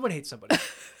people. Everyone hates somebody.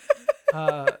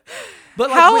 But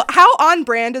like how on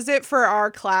brand is it for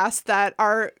our class that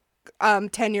our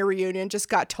 10-year reunion just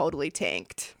got totally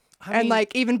tanked? And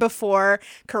like even before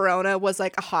Corona was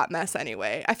like a hot mess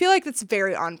anyway. I feel like it's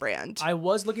very on brand. I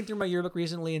was looking through my yearbook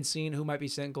recently and seeing who might be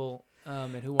single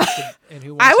and who wants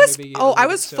to I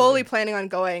was fully planning on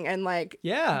going and like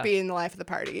being the life of the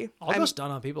party. I'll go stun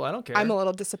on people. I don't care. I'm a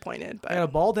little disappointed, but I got a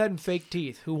bald head and fake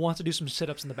teeth. Who wants to do some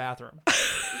sit-ups in the bathroom?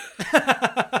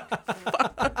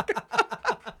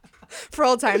 For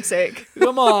old time's sake.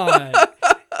 Come on.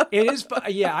 It is.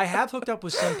 Yeah, I have hooked up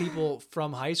with some people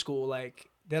from high school, like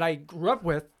that I grew up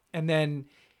with, and then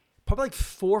probably like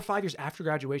 4 or 5 years after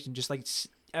graduation, just like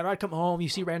I'd come home, you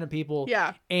see random people.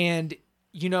 Yeah. And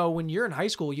when you're in high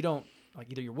school, you don't like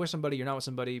either you're with somebody, you're not with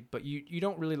somebody, but you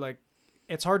don't really like.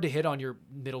 It's hard to hit on your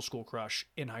middle school crush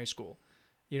in high school.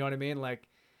 You know what I mean? Like,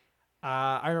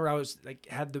 I remember I was like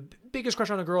had the biggest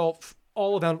crush on a girl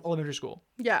all of elementary school.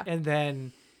 Yeah. And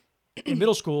then in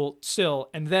middle school still,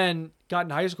 and then got in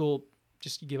high school,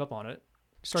 just give up on it.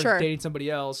 Started dating somebody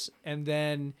else, and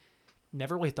then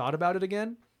never really thought about it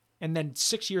again. And then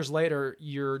 6 years later,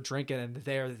 you're drinking, and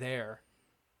they're there.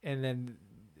 And then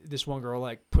this one girl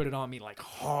like put it on me like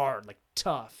hard, like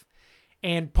tough.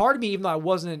 And part of me, even though I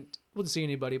wasn't seeing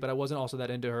anybody, but I wasn't also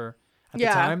that into her at the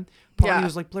time. Part of me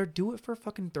was like, Blair, do it for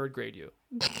fucking third grade you.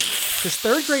 Because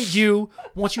third grade you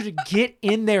wants you to get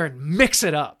in there and mix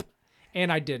it up.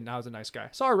 And I didn't. I was a nice guy.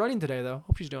 Saw her running today, though.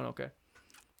 Hope she's doing okay.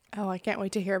 Oh, I can't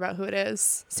wait to hear about who it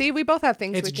is. See, we both have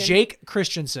things we can... It's Jake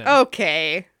Christensen.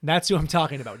 Okay. That's who I'm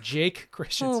talking about. Jake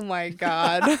Christensen. Oh, my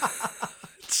God.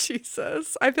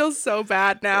 Jesus, I feel so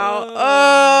bad now.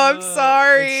 I'm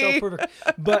sorry. It's so perfect.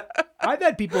 But I've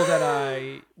had people that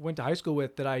I went to high school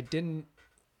with that I didn't,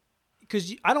 because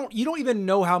you don't even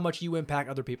know how much you impact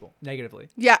other people negatively.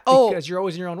 Yeah. Because you're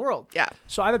always in your own world. Yeah.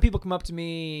 So I've had people come up to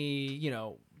me,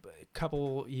 a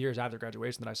couple years after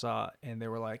graduation that I saw, and they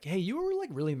were like, "Hey, you were like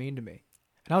really mean to me,"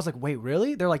 and I was like, "Wait,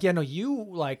 really?" They're like, "Yeah, no, you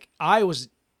like I was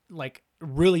like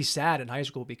really sad in high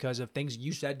school because of things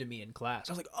you said to me in class."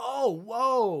 I was like, "Oh,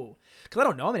 whoa," because I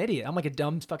don't know. I'm an idiot. I'm like a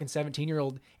dumb fucking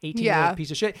 17-year-old, 18-year-old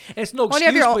piece of shit, and it's no excuse.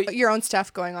 Well, you have your own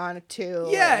stuff going on too.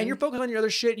 Yeah, and you're focused on your other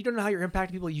shit. You don't know how you're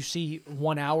impacting people you see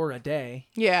 1 hour a day.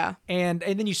 Yeah, and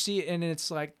then you see it, and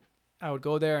it's like I would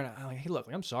go there and I'm like, "Hey, look,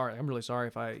 I'm sorry. I'm really sorry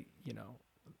if I,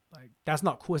 like that's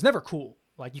not cool. It's never cool."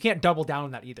 Like, you can't double down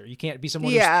on that either. You can't be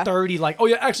someone who's 30, like, "Oh,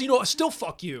 yeah, actually, still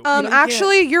fuck you."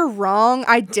 Actually, you're wrong.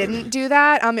 I didn't do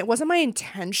that. It wasn't my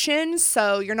intention,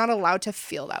 so you're not allowed to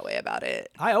feel that way about it.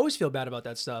 I always feel bad about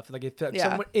that stuff. Like, if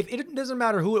it doesn't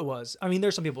matter who it was. I mean,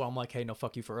 there's some people I'm like, "Hey, no,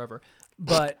 fuck you forever."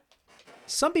 But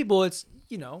some people, it's,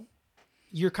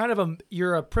 you're kind of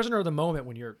you're a prisoner of the moment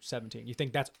when you're 17. You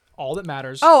think that's all that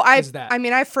matters. Is that. I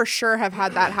mean, I for sure have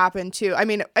had that happen too. I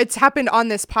mean, it's happened on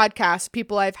this podcast.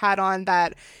 People I've had on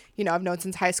that, I've known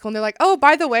since high school, and they're like, "Oh,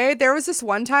 by the way, there was this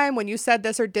one time when you said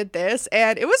this or did this,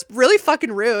 and it was really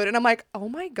fucking rude." And I'm like, "Oh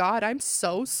my God, I'm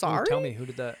so sorry." Tell me, who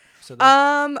did that?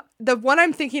 The one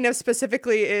I'm thinking of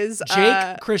specifically is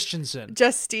Jake Christensen.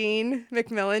 Justine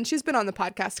McMillan. She's been on the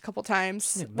podcast a couple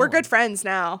times. We're good friends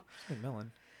now.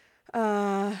 McMillan.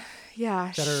 Yeah.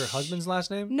 Is that her husband's last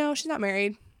name? No, she's not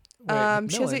married.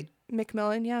 Wait, she has a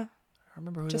McMillan, yeah. I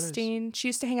remember who Justine. that is. She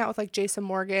used to hang out with like Jason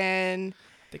Morgan.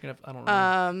 Thinking of, I don't know.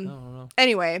 I don't know.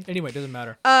 Anyway, it doesn't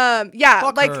matter. Yeah,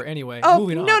 Fuck like her anyway. Oh,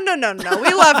 moving on. No.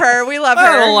 We love her. We love her.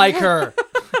 I don't like her.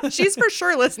 She's for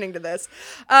sure listening to this.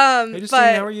 Hey,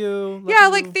 Justine, how are you?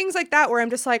 Like things like that where I'm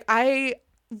just like, I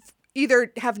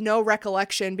either have no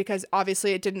recollection because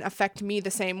obviously it didn't affect me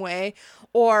the same way,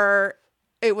 or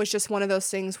it was just one of those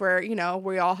things where,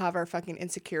 we all have our fucking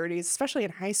insecurities, especially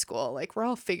in high school. Like, we're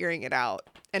all figuring it out,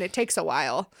 and it takes a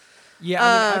while.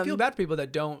 Yeah, I feel bad for people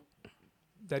that don't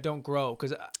grow,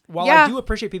 because while I do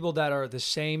appreciate people that are the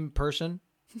same person,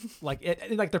 like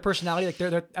like their personality, like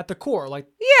they're at the core, like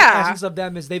the essence of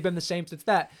them is they've been the same since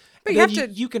that. But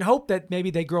you can hope that maybe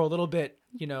they grow a little bit,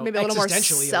 maybe a little more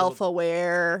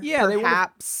self-aware. Yeah,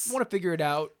 perhaps. They want to figure it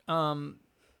out.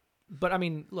 But I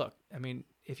mean, look,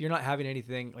 if you're not having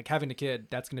anything, like having a kid,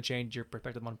 that's going to change your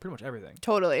perspective on pretty much everything.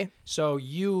 Totally. So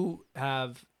you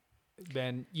have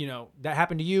been, that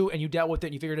happened to you, and you dealt with it,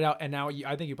 and you figured it out, and now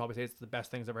I think you probably say it's the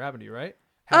best thing that's ever happened to you, right?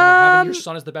 Having your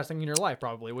son is the best thing in your life,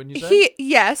 probably, wouldn't you say?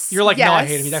 Yes. You're like, no, I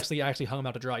hate him. I actually hung him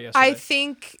out to dry yesterday. I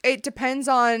think it depends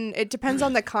on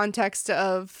the context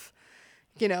of,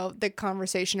 the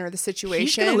conversation or the situation.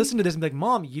 He's gonna listen to this and be like,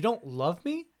 "Mom, you don't love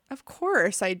me?" Of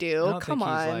course I do. Come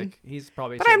on. He's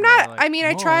probably. But I'm not. Like,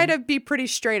 I try to be pretty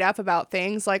straight up about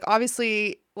things. Like,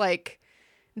 obviously, like,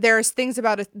 there's things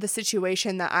about the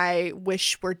situation that I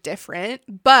wish were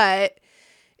different, but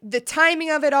the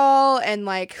timing of it all and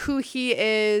like who he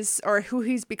is or who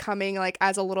he's becoming, like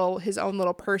as his own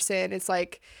little person, it's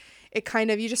like it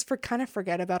kind of, you just kind of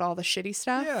forget about all the shitty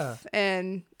stuff,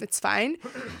 and it's fine.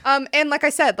 And like I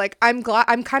said, like I'm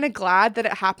kind of glad that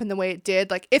it happened the way it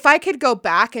did. Like, if I could go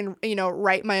back and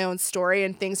write my own story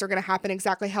and things are going to happen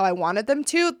exactly how I wanted them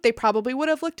to, they probably would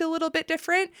have looked a little bit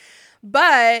different.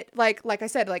 But like I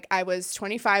said, like I was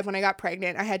 25 when I got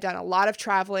pregnant. I had done a lot of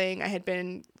traveling. I had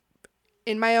been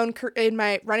running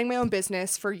my own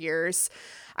business for years.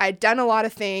 I had done a lot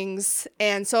of things,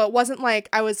 and so it wasn't like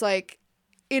I was like,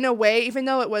 in a way, even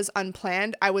though it was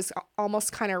unplanned, I was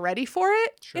almost kind of ready for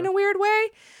it in a weird way.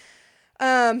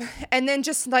 And then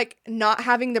just like not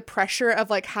having the pressure of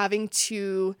like having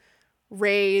to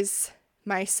raise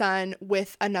my son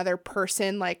with another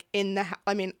person, like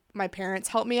my parents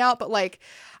helped me out, but like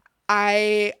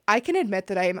I can admit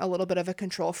that I am a little bit of a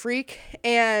control freak.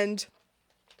 And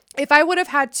if I would have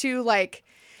had to, like,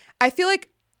 I feel like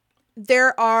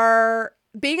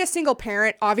being a single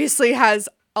parent obviously has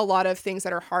a lot of things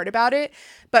that are hard about it.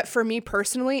 But for me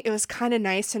personally, it was kind of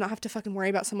nice to not have to fucking worry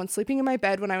about someone sleeping in my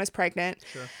bed when I was pregnant.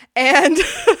 Sure. And,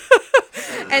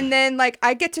 and then like,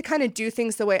 I get to kind of do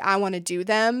things the way I want to do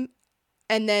them.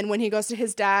 And then when he goes to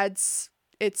his dad's,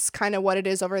 it's kind of what it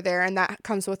is over there. And that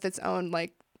comes with its own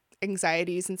like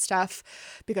anxieties and stuff,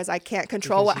 because I can't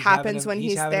control what happens when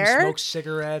he's there. Smoke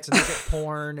cigarettes and look at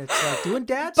porn. It's like doing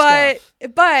dad stuff.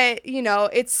 But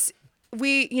it's,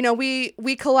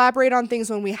 we collaborate on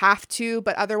things when we have to,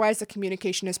 but otherwise the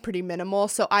communication is pretty minimal.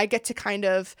 So I get to kind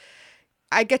of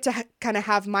I get to kind of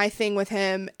have my thing with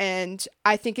him, and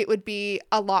I think it would be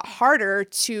a lot harder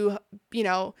to, you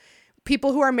know,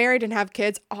 people who are married and have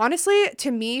kids. Honestly,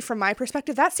 to me, from my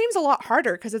perspective, that seems a lot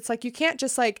harder because it's like you can't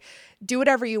just like do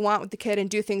whatever you want with the kid and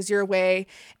do things your way,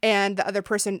 and the other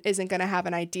person isn't going to have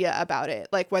an idea about it,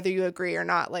 like whether you agree or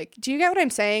not. Like, do you get what I'm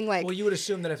saying? Like, well, you would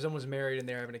assume that if someone's married and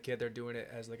they're having a kid, they're doing it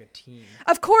as like a team.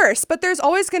 Of course, but there's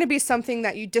always going to be something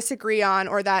that you disagree on,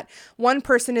 or that one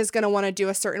person is going to want to do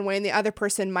a certain way and the other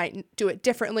person might do it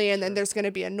differently, and then there's going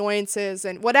to be annoyances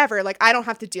and whatever. Like, I don't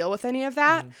have to deal with any of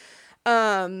that.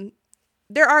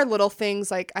 There are little things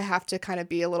like I have to kind of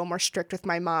be a little more strict with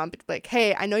my mom. Like,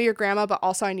 hey, I know you're grandma, but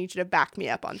also I need you to back me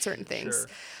up on certain things. Sure.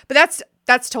 But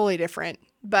that's totally different.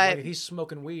 But like if he's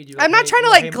smoking weed, I'm not trying to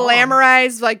like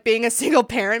glamorize like being a single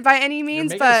parent by any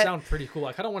means, but it sound pretty cool.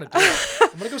 I kind of want to do it.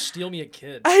 I'm gonna go steal me a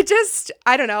kid. I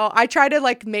don't know. I try to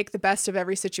like make the best of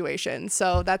every situation,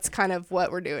 so that's kind of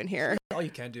what we're doing here. All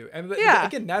you can do, and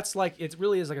again, that's like it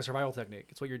really is like a survival technique.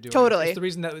 It's what you're doing. Totally. It's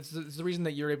the reason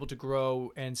that you're able to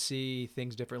grow and see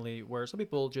things differently. Where some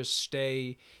people just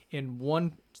stay in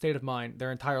one state of mind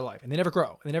their entire life, and they never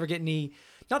grow, and they never get any.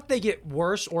 Not that they get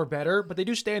worse or better, but they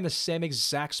do stay in the same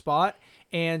exact spot.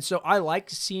 And so I like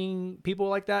seeing people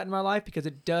like that in my life because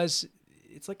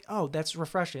it's like, oh, that's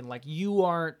refreshing. Like you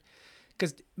aren't,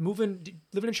 because living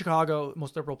in Chicago,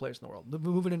 most liberal place in the world,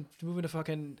 moving to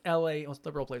fucking LA, most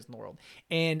liberal place in the world.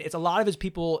 And it's a lot of his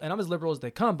people, and I'm as liberal as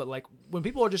they come, but like when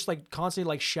people are just like constantly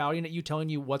like shouting at you, telling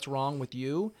you what's wrong with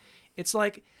you, it's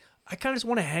like, I kind of just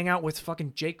want to hang out with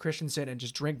fucking Jake Christensen and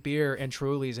just drink beer and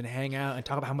Trulies and hang out and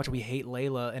talk about how much we hate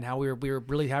Layla and how we were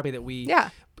really happy that we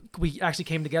actually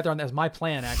came together on that. Was my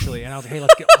plan actually. And I was like, hey,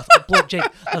 let's get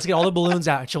all the balloons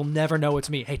out and she'll never know it's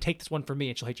me. Hey, take this one from me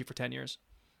and she'll hate you for 10 years.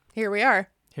 Here we are.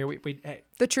 Hey.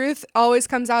 The truth always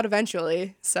comes out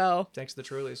eventually. So thanks to the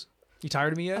Trulies. You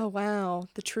tired of me yet? Oh wow,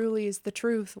 the Trulies, the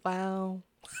truth. Wow.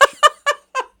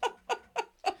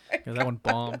 Yeah, that one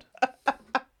bombed.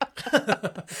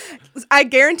 I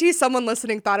guarantee someone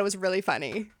listening thought it was really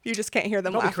funny. You just can't hear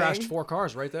them laughing. We crashed 4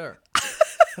 cars right there.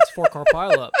 That's 4-car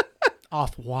pileup.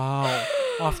 Off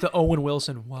the Owen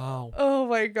Wilson. Wow. Oh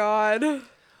my god.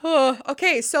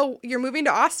 Okay, so you're moving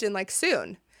to Austin like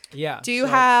soon. Yeah. Do you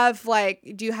have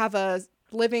a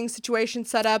living situation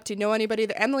set up? Do you know anybody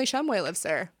there? Emily Shumway lives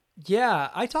there. Yeah,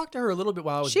 I talked to her a little bit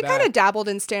while I was back. She kind of dabbled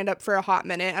in stand-up for a hot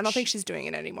minute. I don't think she's doing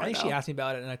it anymore, I think she asked me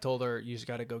about it, and I told her, you just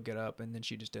got to go get up, and then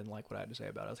she just didn't like what I had to say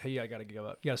about it. I was like, hey, I got to go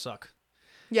up. You got to suck.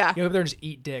 Yeah. You go up there and just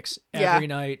eat dicks every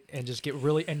night and just get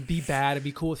really, and be bad and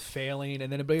be cool with failing,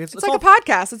 and then it's like a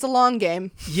podcast. It's a long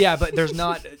game. Yeah, but there's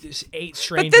not 8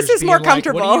 strangers But this is more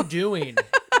comfortable. Like, what are you doing?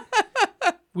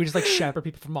 We just like shepherd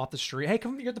people from off the street. Hey,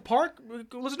 come here at the park.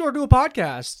 Let's do a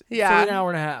podcast. Yeah. For an hour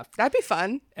and a half. That'd be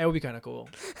fun. It would be kind of cool.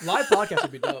 Live podcast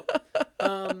would be dope.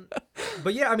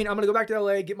 But yeah, I mean, I'm going to go back to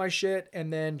LA, get my shit,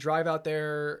 and then drive out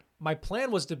there. My plan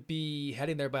was to be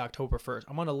heading there by October 1st.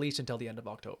 I'm on a lease until the end of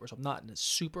October, so I'm not in a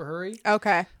super hurry.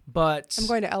 Okay. But I'm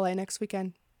going to LA next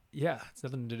weekend. Yeah, it's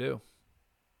nothing to do.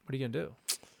 What are you going to do?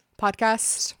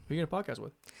 Podcast. Who are you going to podcast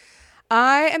with?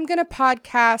 I am going to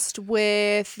podcast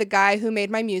with the guy who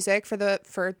made my music for the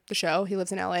show. He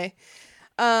lives in LA.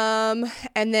 And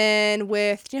then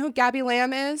with, do you know who Gabby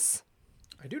Lamb is?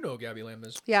 I do know who Gabby Lamb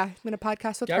is. Yeah, I'm going to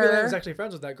podcast with her. Gabby Lamb is actually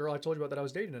friends with that girl I told you about that I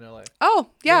was dating in LA. Oh,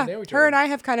 yeah. Her and I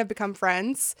have kind of become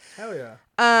friends. Hell yeah.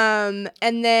 And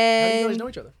then... How do you guys know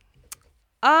each other?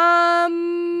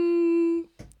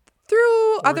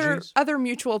 Through other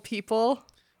mutual people.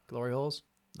 Glory holes?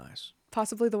 Nice.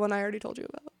 Possibly the one I already told you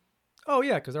about. Oh,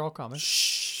 yeah, because they're all common.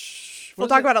 Shh. We'll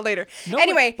talk about it later. No,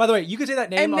 anyway. By the way, you could say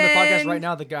that name on the podcast right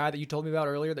now, the guy that you told me about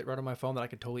earlier that wrote on my phone that I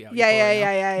could totally out.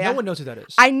 Yeah. No one knows who that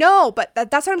is. I know, but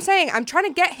that's what I'm saying. I'm trying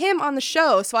to get him on the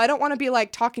show, so I don't want to be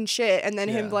like talking shit and then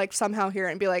him like somehow hear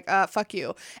it and be like, fuck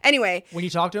you. Anyway. When you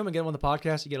talk to him and get him on the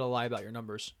podcast, you get to lie about your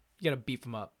numbers. You got to beef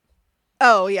him up.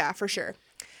 Oh, yeah, for sure.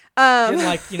 Getting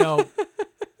like,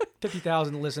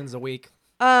 50,000 listens a week.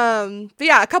 But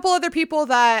yeah, a couple other people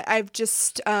that I've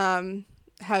just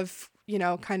have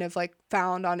kind of like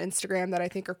found on Instagram that I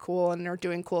think are cool and are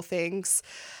doing cool things.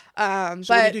 So what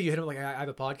do you do? You hit them like, I have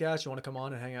a podcast. You want to come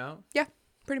on and hang out? Yeah,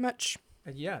 pretty much.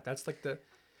 And yeah, that's like the.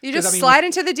 You just slide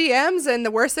into the DMs, and the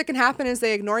worst that can happen is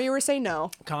they ignore you or say no.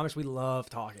 Comics, we love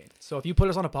talking. So if you put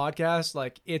us on a podcast,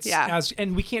 like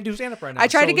and we can't do stand up right now. I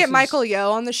tried to get Michael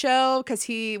Yo on the show because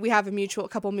we have a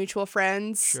couple mutual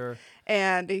friends. Sure.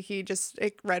 And he just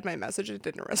read my message and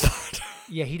didn't respond.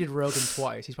 Yeah, he did Rogan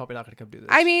twice. He's probably not going to come do this.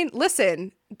 I mean,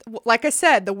 listen, like I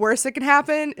said, the worst that can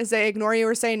happen is they ignore you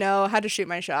or say no. I had to shoot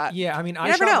my shot. Yeah, I mean,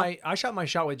 I shot my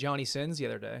shot with Johnny Sins the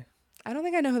other day. I don't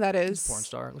think I know who that is. He's a porn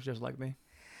star. Looks just like me.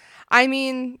 I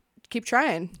mean, keep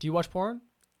trying. Do you watch porn?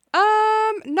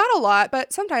 Not a lot,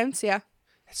 but sometimes, yeah.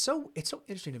 It's so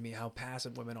interesting to me how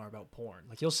passive women are about porn.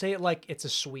 Like you'll say it like it's a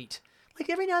sweet. Like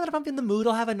every now and then if I'm in the mood,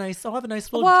 I'll have a nice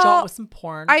little jaunt with some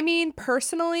porn. I mean,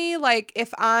 personally, like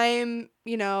if I'm,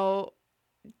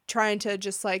 trying to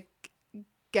just like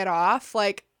get off,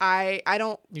 like I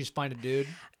don't. You just find a dude?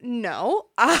 No.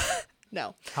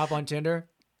 No. Hop on Tinder?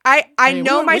 I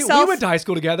know myself. We went to high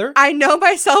school together. I know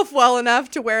myself well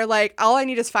enough to where like all I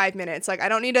need is 5 minutes. Like I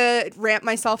don't need to ramp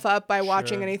myself up by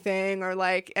watching anything or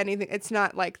like anything. It's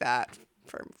not like that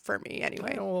for me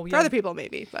anyway. For other people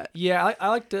maybe, but yeah, I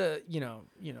like to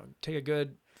take a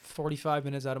good 45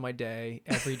 minutes out of my day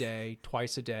every day,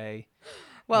 twice a day.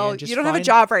 Well, you don't have a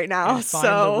job right now,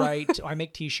 so I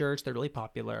make T-shirts. They're really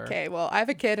popular. Okay, well, I have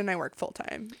a kid and I work full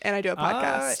time, and I do a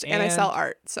podcast and I sell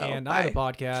art. So I have a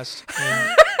podcast.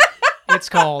 And it's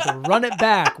called Run It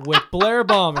Back with Blair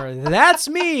Bomber. That's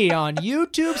me on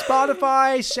YouTube,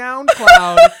 Spotify,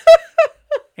 SoundCloud,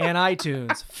 and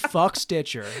iTunes. Fuck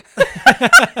Stitcher.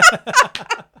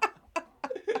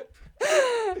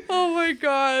 Oh my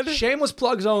god. Shameless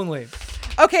plugs only.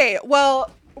 Okay,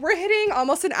 well, we're hitting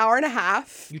almost an hour and a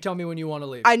half. You tell me when you want to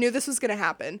leave. I knew this was going to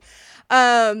happen.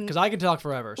 Because I can talk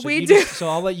forever. So so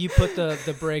I'll let you put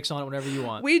the brakes on it whenever you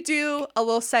want. We do a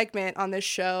little segment on this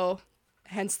show,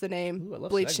 hence the name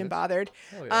Bleached and Bothered,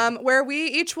 where we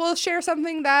each will share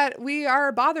something that we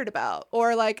are bothered about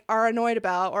or like are annoyed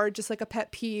about or just like a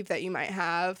pet peeve that you might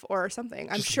have or something.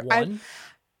 I'm sure one?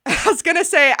 I was going to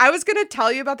say, I was going to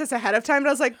tell you about this ahead of time, but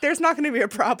I was like, there's not going to be a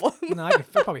problem. No, I can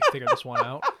probably figure this one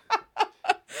out.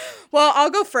 Well, I'll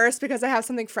go first because I have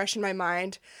something fresh in my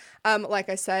mind. Like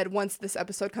I said, once this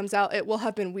episode comes out, it will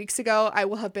have been weeks ago. I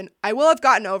will have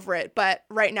gotten over it, but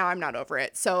right now I'm not over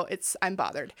it. So I'm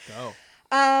bothered.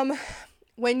 Go.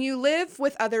 When you live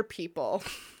with other people,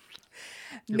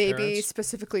 maybe parents?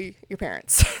 Specifically your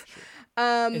parents.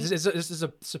 Is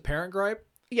this a parent gripe?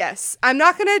 Yes. I'm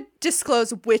not going to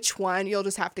disclose which one. You'll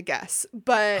just have to guess.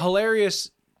 But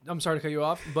hilarious. I'm sorry to cut you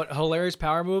off, but hilarious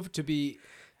power move to be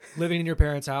living in your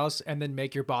parents' house and then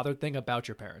make your bothered thing about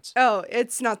your parents. Oh,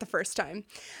 it's not the first time.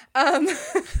 I'm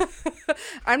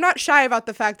not shy about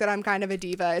the fact that I'm kind of a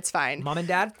diva. It's fine. Mom and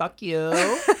Dad, fuck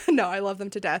you. No, I love them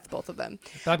to death, both of them.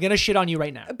 I'm going to shit on you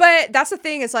right now. But that's the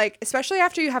thing is like, especially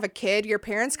after you have a kid, your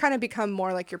parents kind of become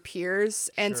more like your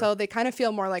peers. And so they kind of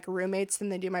feel more like roommates than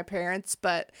they do my parents.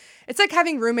 But it's like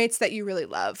having roommates that you really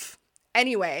love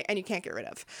anyway, and you can't get rid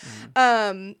of.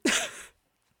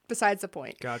 Besides the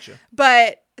point. Gotcha.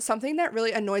 But something that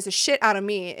really annoys the shit out of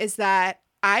me is that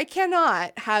I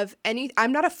cannot have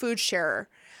I'm not a food sharer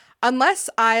unless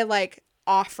I like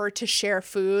offer to share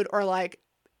food or like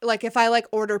if I like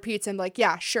order pizza and like,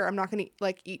 yeah, sure. I'm not going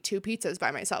to eat 2 pizzas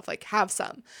by myself, like have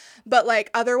some, but like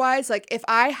otherwise, like if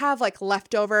I have like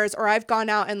leftovers or I've gone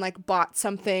out and like bought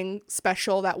something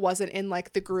special that wasn't in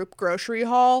like the group grocery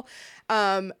haul,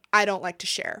 I don't like to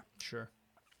share. Sure.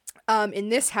 In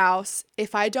this house,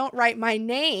 if I don't write my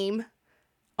name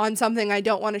on something I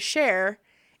don't want to share,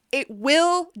 it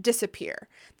will disappear.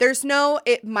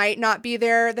 It might not be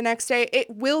there the next day. It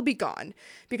will be gone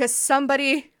because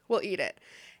somebody will eat it.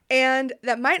 And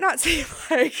that might not seem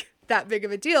like that big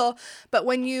of a deal, but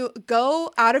when you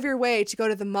go out of your way to go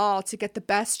to the mall to get the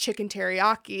best chicken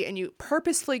teriyaki and you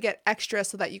purposefully get extra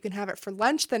so that you can have it for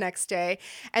lunch the next day,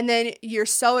 and then you're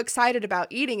so excited about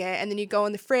eating it, and then you go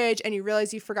in the fridge and you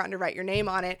realize you've forgotten to write your name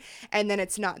on it, and then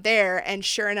it's not there, and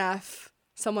sure enough,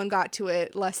 someone got to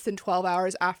it less than 12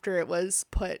 hours after it was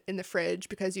put in the fridge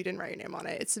because you didn't write your name on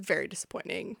it. It's very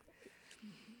disappointing.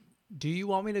 Do you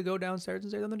want me to go downstairs and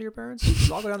say something to your parents?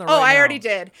 I'll go down there right now. I already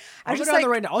did. I'll go down there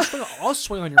right now. I'll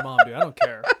swing on your mom, dude. I don't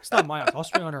care. It's not my house. I'll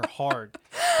swing on her hard.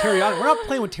 Teriyaki. We're not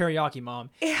playing with teriyaki, mom.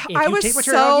 Yeah, if you take my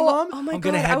teriyaki, mom, oh my I'm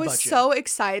God, gonna headbutt you. I was so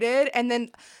excited, and then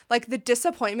like the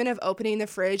disappointment of opening the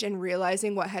fridge and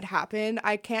realizing what had happened.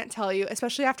 I can't tell you,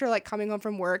 especially after like coming home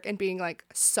from work and being like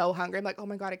so hungry. I'm like, oh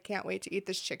my God, I can't wait to eat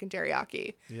this chicken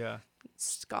teriyaki. Yeah,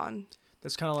 it's gone.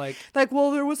 That's kind of like,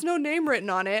 well, there was no name written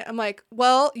on it. I'm like,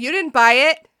 well, you didn't buy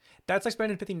it. That's like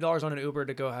spending $15 on an Uber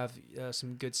to go have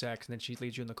some good sex, and then she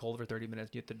leaves you in the cold for 30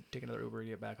 minutes. You have to take another Uber to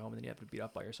get back home, and then you have to beat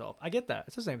up by yourself. I get that.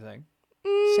 It's the same thing.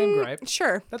 Same gripe.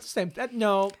 Sure. That's the same.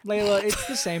 No, Layla, it's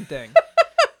the same thing.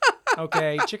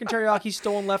 Okay, chicken teriyaki,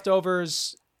 stolen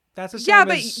leftovers. That's the same. Yeah,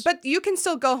 but you can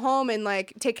still go home and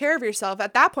like take care of yourself.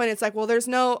 At that point, it's like, well, there's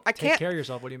no. I can't take care of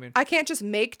yourself. What do you mean? I can't just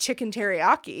make chicken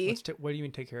teriyaki. What do you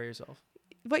mean take care of yourself?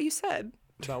 What you said.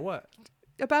 About what?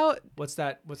 About what's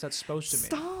that supposed to mean?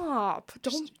 Stop!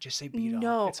 Don't just say beat up.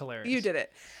 No, it's hilarious. You did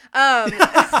it. That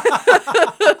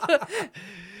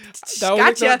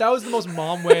was the most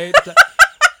mom way.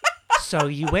 So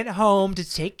you went home to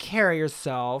take care of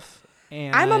yourself.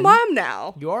 And I'm a mom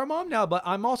now. You're a mom now, but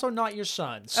I'm also not your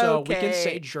son. So we can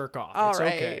say jerk off. All it's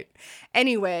right. okay.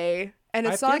 Anyway, and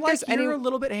it's I not feel like there's you're a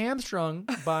little bit hamstrung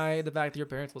by the fact that your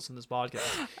parents listen to this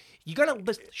podcast. You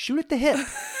gotta shoot at the hip,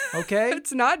 okay?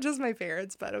 It's not just my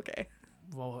parents, but okay.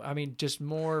 Well, I mean, there's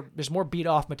more beat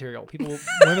off material.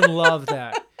 Women love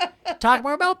that. Talk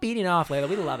more about beating off, Layla.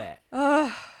 We love it.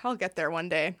 I'll get there one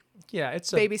day. Yeah,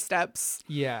 it's baby steps.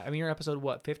 Yeah, I mean, you're episode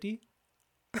what, 50?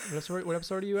 What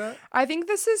episode are you at? I think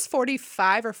this is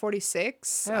 45 or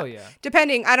 46. Hell yeah.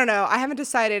 Depending, I don't know. I haven't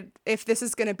decided if this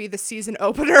is going to be the season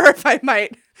opener or if I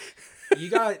might.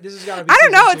 This has got to be. I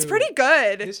don't know. It's pretty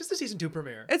good. This is the season 2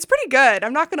 premiere. It's pretty good.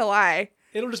 I'm not going to lie.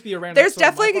 It'll just be a random. There's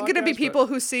definitely going to be people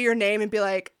who see your name and be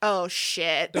like, "Oh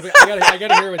shit." I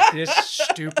gotta hear what this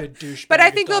stupid douchebag. But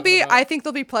I think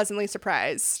they'll be pleasantly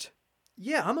surprised.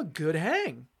 Yeah, I'm a good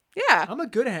hang. Yeah. I'm a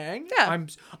good hang. Yeah.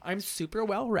 I'm super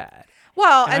well read.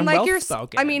 Well, and I'm like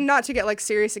well-spoken. I mean, not to get like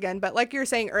serious again, but like you were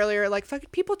saying earlier, like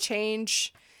people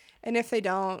change, and if they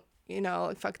don't,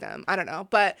 fuck them. I don't know,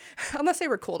 but unless they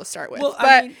were cool to start with. Well,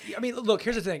 but I mean, look.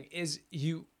 Here's the thing: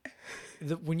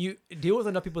 when you deal with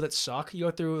enough people that suck, you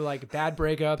go through like bad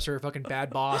breakups or fucking bad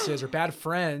bosses or bad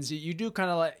friends. You do kind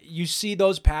of like you see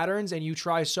those patterns, and you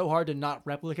try so hard to not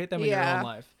replicate them in your own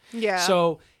life. Yeah.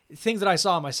 So things that I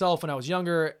saw myself when I was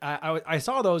younger, I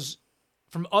saw those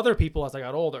from other people as I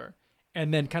got older.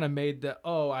 And then kind of made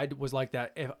I was like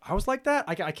that. If I was like that,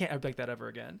 I can't ever like that ever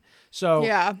again. So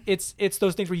yeah, it's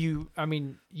those things where you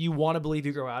want to believe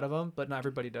you grow out of them, but not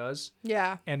everybody does.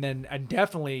 Yeah. And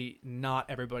definitely not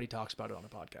everybody talks about it on the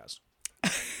podcast.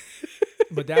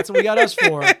 But that's what we got us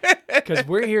for, because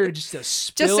we're here just to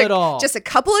spill it all. Just a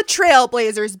couple of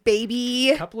trailblazers,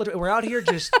 baby. We're out here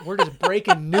we're just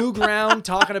breaking new ground,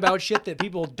 talking about shit that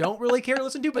people don't really care to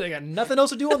listen to, but they got nothing else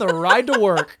to do on the ride to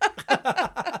work.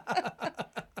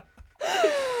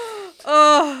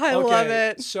 Oh, I love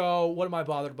it. So what am I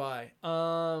bothered by?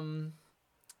 I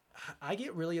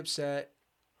get really upset.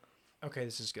 Okay,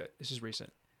 this is good. This is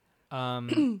recent.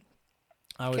 I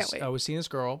was seeing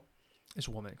this woman.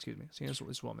 Seeing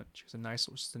this woman. She was a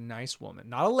nice woman,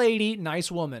 not a lady, nice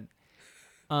woman.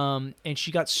 And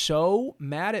she got so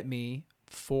mad at me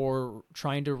for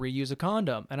trying to reuse a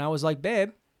condom, and I was like,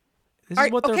 babe,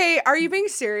 are you being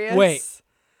serious? Wait,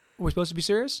 we're supposed to be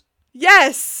serious?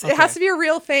 Yes, okay. It has to be a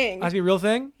real thing. It has to be a real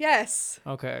thing? Yes.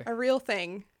 Okay. A real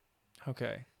thing.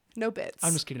 Okay. No bits.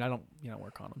 I'm just kidding. I don't wear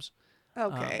condoms.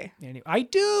 Okay. Anyway, I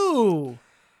do.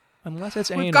 Unless it's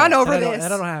anal. We've gone over this. I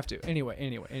don't have to. Anyway.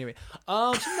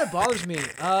 Something that bothers me.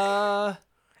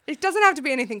 It doesn't have to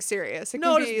be anything serious. It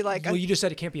can be like. Well, you just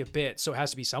said it can't be a bit, so it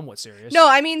has to be somewhat serious. No,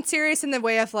 I mean serious in the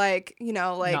way of like,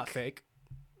 like. Not fake.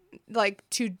 Like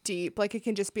too deep. Like it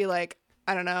can just be like,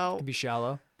 I don't know. It can be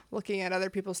shallow. Looking at other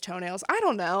people's toenails. I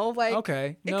don't know. Like.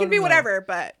 Okay. It can be whatever,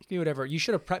 but. It can be whatever. You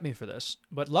should have prepped me for this,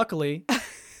 but luckily,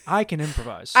 I can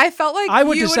improvise. I felt like I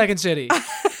went to Second City.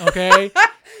 Okay.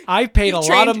 I paid a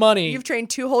lot of money. You've trained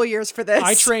 2 whole years for this.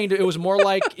 I trained. It was more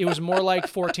like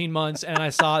 14 months, and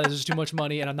I saw this is too much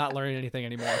money, and I'm not learning anything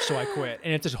anymore, so I quit.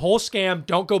 And it's a whole scam.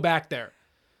 Don't go back there,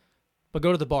 but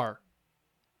go to the bar.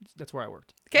 That's where I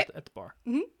worked. Okay. At the bar.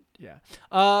 Mm-hmm. Yeah.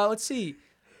 Let's see.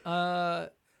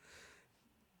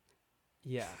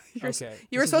 Yeah. Okay.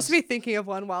 You were supposed to be thinking of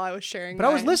one while I was sharing. But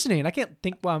I was listening. I can't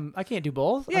think. I can't do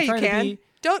both. Yeah, you can.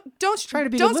 Don't trying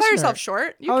to be. Don't sell yourself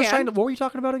short. You can. What were you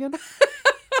talking about again?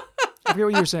 I forget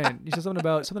what you were saying. You said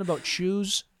something about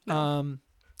shoes. No.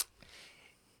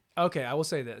 Okay, I will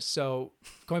say this. So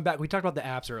going back, we talked about the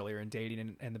apps earlier and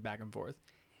dating and the back and forth.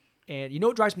 And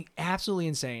what drives me absolutely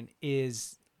insane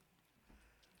is,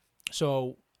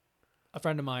 so a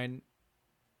friend of mine,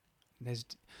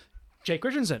 Jake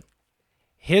Christensen,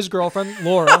 his girlfriend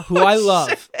Laura, who I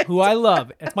love,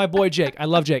 it's my boy Jake. I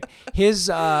love Jake. His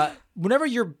whenever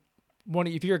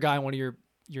if you're a guy, one of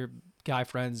your guy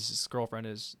friends' girlfriend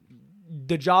is,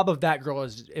 the job of that girl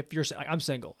is, if you're, I'm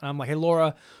single, and I'm like, hey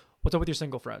Laura, what's up with your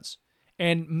single friends?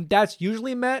 And that's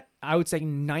usually met, I would say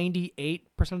 98%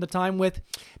 of the time, with,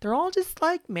 they're all just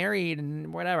like married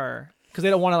and whatever, because they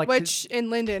don't want to like. Which in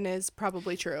Linden is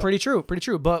probably true. Pretty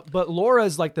true. But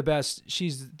Laura's like the best.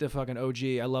 She's the fucking OG.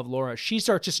 I love Laura. She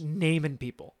starts just naming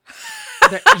people.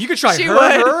 You could try her.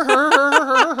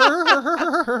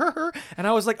 And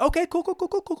I was like, okay, cool.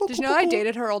 Did you know I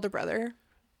dated her older brother?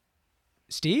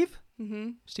 Steve?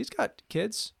 Mm-hmm. Steve's got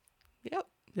kids. Yep.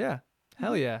 Yeah.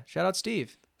 Hell yeah. Shout out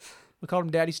Steve. We called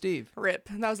him Daddy Steve. RIP.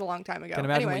 That was a long time ago. Can't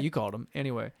imagine what you called him.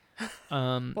 Anyway.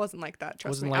 Wasn't like that.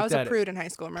 Trust me. Like I was a prude in high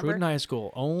school. Remember? Prude in high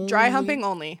school. Only dry humping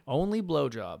only. Only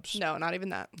blowjobs. No, not even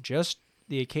that. Just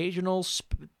the occasional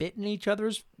spit in each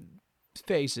other's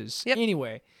faces. Yep.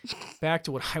 Anyway, back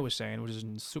to what I was saying, which is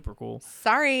super cool.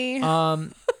 Sorry.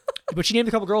 But she named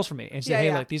a couple girls for me and said, Yeah, hey,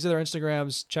 yeah. like these are their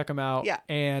Instagrams, check them out. Yeah.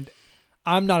 And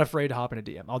I'm not afraid to hop in a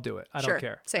DM. I'll do it. I Sure. don't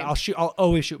care. Same. I'll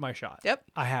always shoot my shot. Yep.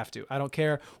 I have to. I don't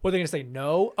care. What are they going to say?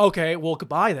 No. Okay. Well,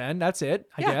 goodbye then. That's it,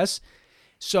 I guess.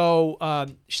 So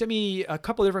she sent me a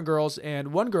couple of different girls,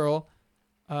 and one girl,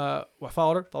 I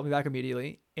followed me back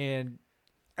immediately, and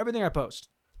everything I post,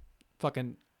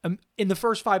 fucking in the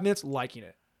first 5 minutes, liking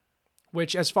it.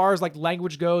 Which, as far as like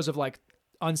language goes, of like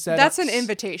unsaid, That's an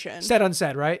invitation. said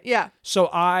unsaid, right? Yeah. So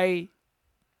I,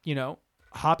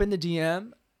 hop in the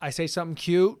DM. I say something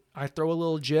cute. I throw a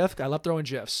little GIF. I love throwing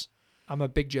GIFs. I'm a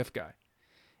big GIF guy.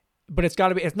 But it's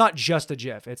not just a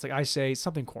GIF. It's like I say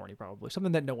something corny, probably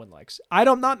something that no one likes.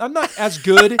 I'm not as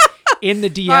good in the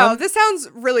DM. Wow, this sounds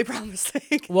really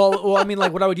promising. Well, I mean,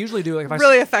 like what I would usually do, like if I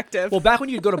really effective. Well, back when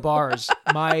you'd go to bars,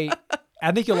 I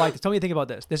think you'll like this. Tell me to think about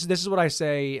this. This is what I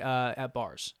say at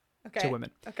bars to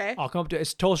women. Okay. I'll come up to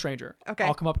it's a total stranger. Okay.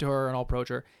 I'll come up to her and I'll approach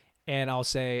her and I'll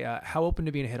say, "How open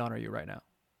to being hit on are you right now?"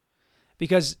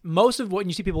 Because most of what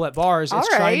you see people at bars, it's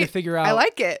trying to figure out. I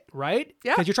like it. Right?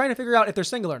 Yeah. Because you're trying to figure out if they're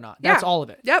single or not. That's all of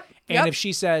it. Yep. And if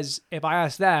she says, if I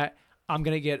ask that, I'm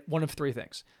gonna get one of three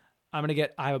things. I'm gonna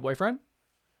get, I have a boyfriend.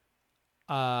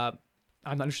 I'm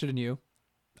not interested in you.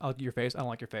 I like your face. I don't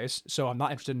like your face. So I'm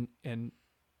not interested in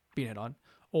being hit on.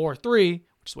 Or 3,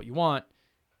 which is what you want,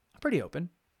 I'm pretty open.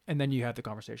 And then you have the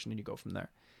conversation and you go from there.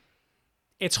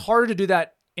 It's harder to do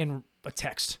that in a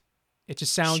text. It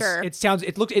just sounds, it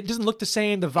doesn't look the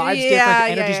same. The vibe's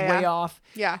different. The energy's way off.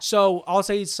 Yeah. So I'll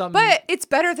say something. But it's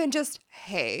better than just,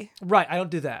 hey. Right. I don't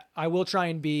do that. I will try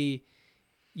and be,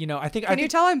 I think. Can you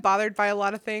tell I'm bothered by a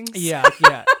lot of things? Yeah.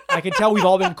 I can tell we've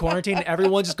all been quarantined.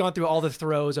 Everyone's just gone through all the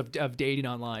throes of dating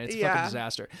online. It's a fucking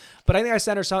disaster. But I think I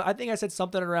sent her I think I said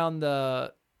something around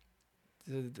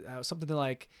something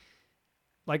like,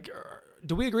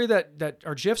 do we agree that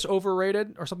are GIFs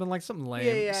overrated or something lame?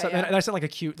 Yeah. And I sent like a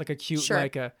cute, Sure. I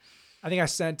think I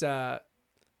sent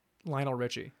Lionel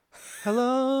Richie.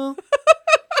 Hello.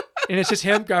 And it's just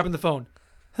him grabbing the phone.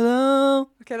 Hello.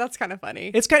 Okay, that's kind of funny.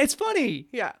 It's funny.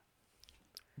 Yeah.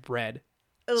 Red.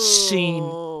 Scene.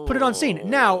 Put it on scene.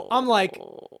 Now I'm like,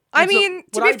 I mean,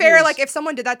 to be fair, like if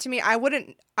someone did that to me, I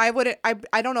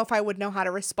don't know if I would know how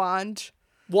to respond.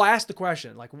 Well, I asked the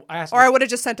question. I would have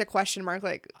just sent a question mark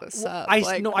like, what's up?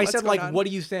 I said like, what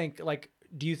do you think? Like,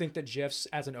 do you think that GIFs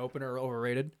as an opener are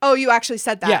overrated? Oh, you actually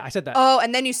said that? Yeah, I said that. Oh,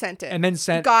 and then you sent it. And then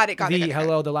sent the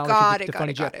hello, the got the it,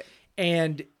 funny got GIF. it.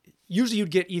 And usually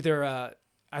you'd get either,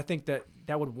 I think that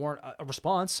would warrant a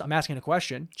response. I'm asking a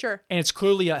question. Sure. And it's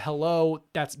clearly a hello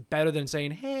that's better than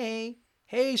saying, hey,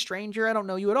 stranger, I don't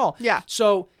know you at all. Yeah.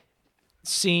 So,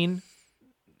 scene.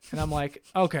 And I'm like,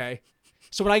 okay.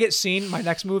 So when I get seen, my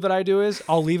next move that I do is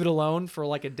I'll leave it alone for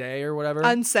like a day or whatever.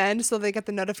 Unsend so they get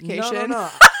the notification. No.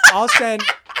 I'll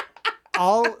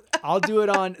do it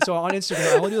on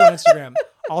Instagram. I only do it on Instagram.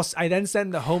 I then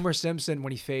send the Homer Simpson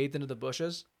when he fades into the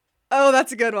bushes. Oh,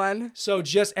 that's a good one. So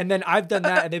and then I've done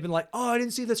that and they've been like, oh, I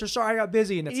didn't see this or sorry, I got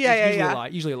busy. And it's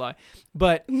usually a lie.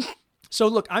 But so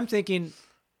look, I'm thinking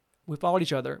we followed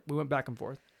each other. We went back and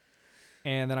forth.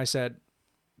 And then I said,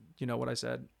 you know what I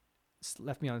said?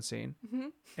 Left me on scene. Mm-hmm.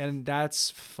 And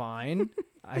that's fine.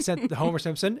 I sent the Homer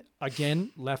Simpson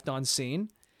again, left on scene.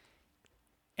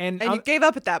 And you gave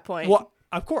up at that point. Well,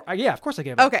 of course I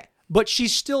gave up. Okay. But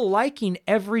she's still liking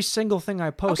every single thing I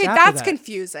post. Okay, that's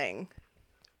confusing.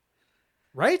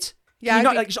 Right? Yeah.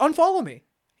 Just unfollow me.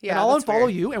 Yeah. And I'll unfollow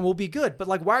weird. you and we'll be good. But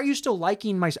like, why are you still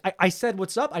liking my? I said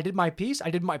what's up. I did my piece. I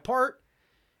did my part.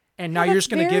 And now you're just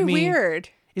gonna give me. Weird.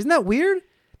 Isn't that weird?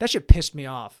 That shit pissed me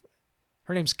off.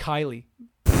 Her name's Kylie.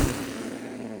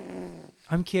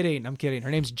 I'm kidding.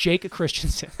 Her name's Jake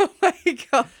Christensen. Oh my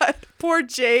god, poor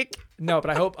Jake. No, but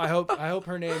I hope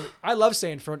her name. I love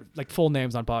saying full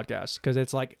names on podcasts because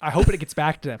it's like I hope it gets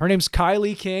back to them. Her name's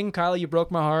Kylie King. Kylie, you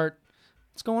broke my heart.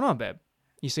 What's going on, babe?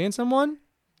 You seeing someone?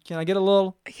 Can I get a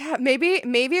little? Yeah, maybe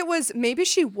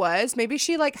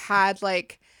she like had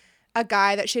like a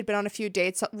guy that she had been on a few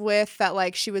dates with that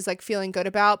like she was like feeling good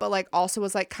about, but like also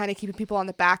was like kind of keeping people on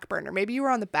the back burner. Maybe you were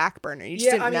on the back burner. You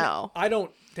just didn't know. I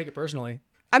don't take it personally.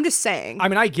 I'm just saying. I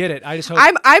mean, I get it. I just hope.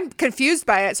 I'm confused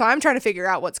by it, so I'm trying to figure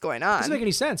out what's going on. It doesn't make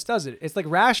any sense, does it? It's like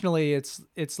rationally,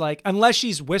 it's like unless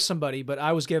she's with somebody, but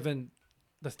I was given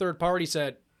the third party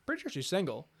said, pretty sure she's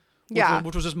single.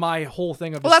 Which was just my whole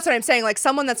thing of. Well, that's what I'm saying. Like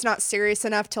someone that's not serious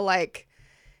enough to like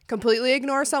completely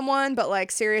ignore someone, but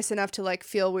like serious enough to like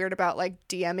feel weird about like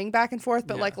DMing back and forth,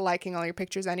 but like liking all your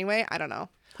pictures anyway. I don't know.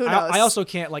 Who knows? I also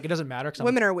can't, like, it doesn't matter.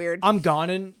 Women are weird. I'm gone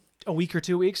in a week or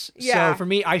 2 weeks. Yeah. So for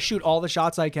me, I shoot all the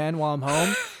shots I can while I'm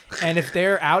home. And if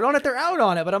they're out on it, they're out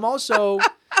on it. But I'm also,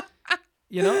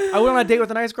 I went on a date with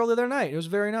a nice girl the other night. It was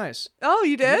very nice. Oh,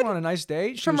 you We did? went on a nice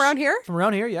date. From around here? From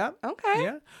around here, yeah. Okay.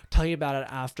 Yeah. Tell you about it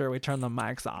after we turn the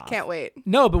mics off. Can't wait.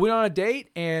 No, but we went on a date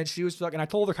and she was fucking, I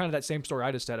told her kind of that same story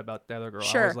I just said about the other girl.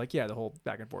 Sure. I was like, yeah, the whole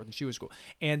back and forth, and she was cool.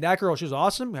 And that girl, she was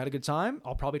awesome. We had a good time.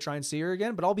 I'll probably try and see her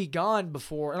again, but I'll be gone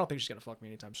before, I don't think she's going to fuck me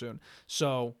anytime soon.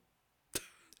 So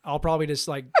I'll probably just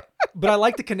like, but I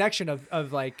like the connection of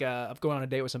going on a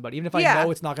date with somebody, even if I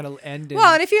know it's not going to end.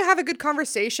 Well, and if you have a good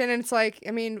conversation, and it's like,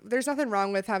 I mean, there's nothing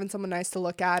wrong with having someone nice to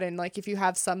look at, and like if you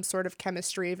have some sort of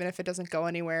chemistry, even if it doesn't go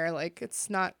anywhere, like it's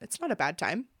not a bad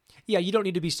time. Yeah, you don't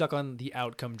need to be stuck on the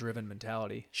outcome-driven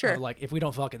mentality. Sure. Like if we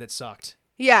don't fuck it, it sucked.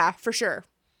 Yeah, for sure.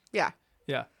 Yeah.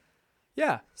 Yeah.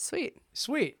 Yeah. Sweet.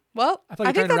 I Well, thought you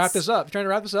were trying to wrap this up. You trying to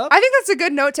wrap this up? I think that's a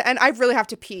good note to end. I really have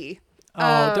to pee.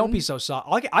 Oh, don't be so soft.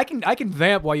 I can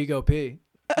vamp while you go pee.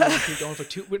 You want to keep going for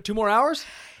two more hours?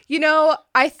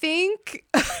 I think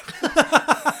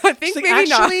maybe actually,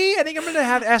 not. I think I'm gonna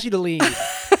ask you to leave.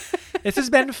 This has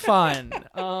been fun.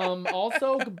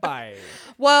 Also, goodbye.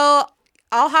 Well,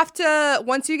 I'll have to,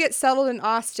 once you get settled in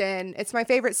Austin, it's my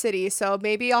favorite city, so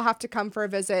maybe I'll have to come for a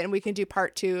visit and we can do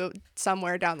part 2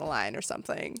 somewhere down the line or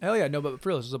something. Hell yeah, no, but for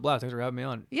real, this was a blast. Thanks for having me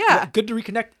on. Yeah. Good to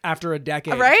reconnect after a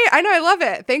decade. Right? I know, I love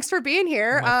it. Thanks for being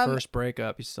here. My first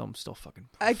breakup. I'm still fucking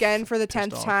again for the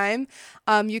 10th off. time.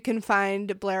 You can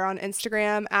find Blair on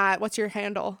Instagram at, what's your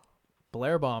handle?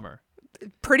 Blair Bomber.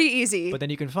 Pretty easy. But then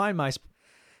you can find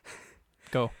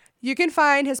Go. You can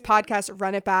find his podcast,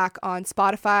 Run It Back, on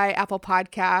Spotify, Apple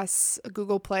Podcasts,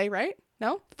 Google Play, right?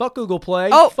 No? Fuck Google Play.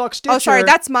 Oh, fuck Stitcher. Oh, sorry.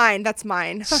 That's mine.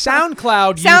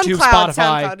 SoundCloud, YouTube,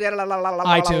 Spotify,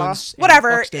 iTunes, whatever.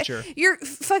 Fuck Stitcher.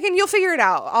 You'll figure it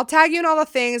out. I'll tag you in all the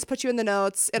things, put you in the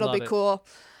notes. It'll Love be it. cool.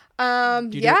 Do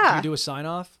you do a sign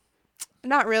off?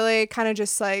 Not really. Kind of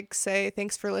just like say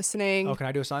thanks for listening. Oh, can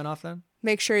I do a sign off then?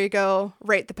 Make sure you go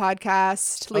rate the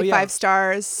podcast, leave 5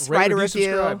 stars, Rate, write a review,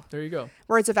 review. subscribe. There you go.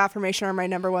 Words of affirmation are my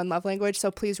 #1 love language,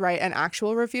 so please write an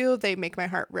actual review. They make my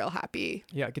heart real happy.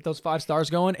 Yeah, get those 5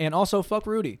 stars going, and also fuck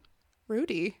Rudy.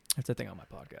 Rudy? That's a thing on my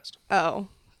podcast. Oh,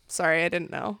 sorry, I didn't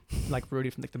know. Like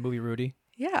Rudy from the movie Rudy.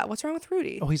 Yeah, what's wrong with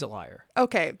Rudy? Oh, he's a liar.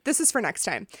 Okay, this is for next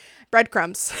time.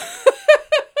 Breadcrumbs.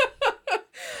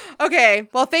 Okay,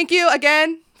 well, thank you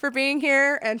again for being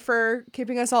here and for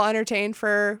keeping us all entertained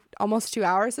for almost 2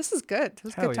 hours. This is good. This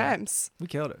was good times. We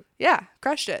killed it. Yeah,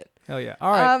 crushed it. Hell yeah.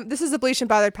 All right. This is the Bleach and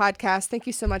Bothered podcast. Thank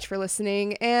you so much for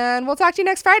listening, and we'll talk to you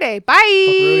next Friday. Bye.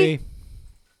 Fuck Rudy.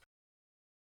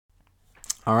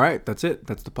 All right, that's it.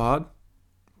 That's the pod.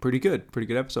 Pretty good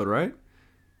episode, right?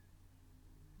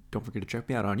 Don't forget to check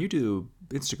me out on YouTube,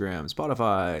 Instagram,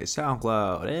 Spotify,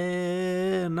 SoundCloud,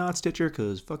 and not Stitcher,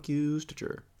 because fuck you,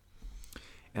 Stitcher.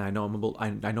 And I know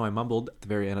I mumbled at the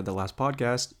very end of the last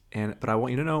podcast, but I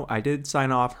want you to know I did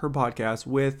sign off her podcast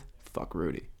with fuck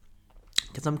Rudy.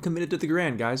 Because I'm committed to the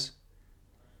grand, guys.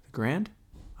 The grand?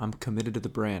 I'm committed to the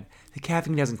brand. The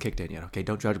caffeine hasn't kicked in yet, okay?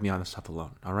 Don't judge me on this stuff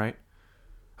alone, all right?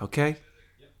 Okay?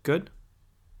 Good?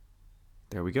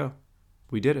 There we go.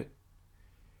 We did it.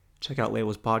 Check out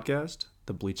Layla's podcast,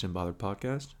 the Bleach and Bothered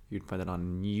podcast. You can find that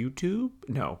on YouTube.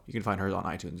 No, you can find hers on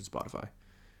iTunes and Spotify.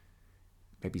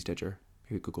 Maybe Stitcher.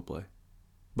 Maybe Google Play.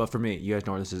 But for me, you guys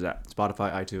know where this is at.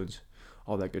 Spotify, iTunes,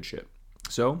 all that good shit.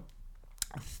 So,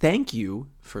 thank you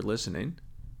for listening.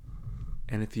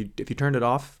 And if you turned it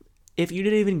off, if you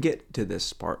didn't even get to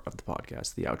this part of the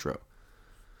podcast, the outro,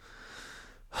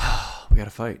 we gotta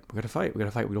fight.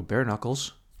 We go bare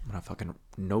knuckles. I'm gonna fucking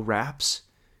no raps.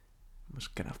 I'm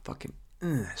just gonna fucking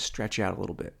stretch out a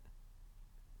little bit.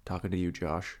 Talking to you,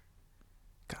 Josh.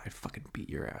 God, I'd fucking beat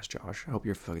your ass, Josh. I hope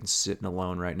you're fucking sitting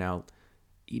alone right now,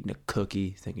 eating a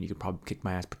cookie, thinking you could probably kick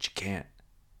my ass, but you can't.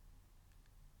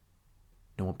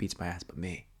 No one beats my ass but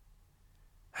me.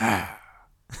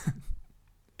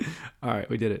 Alright,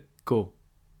 we did it. Cool.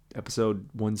 Episode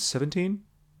 117.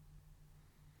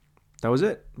 That was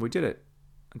it. We did it.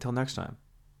 Until next time.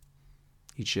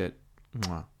 Eat shit.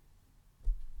 Mwah.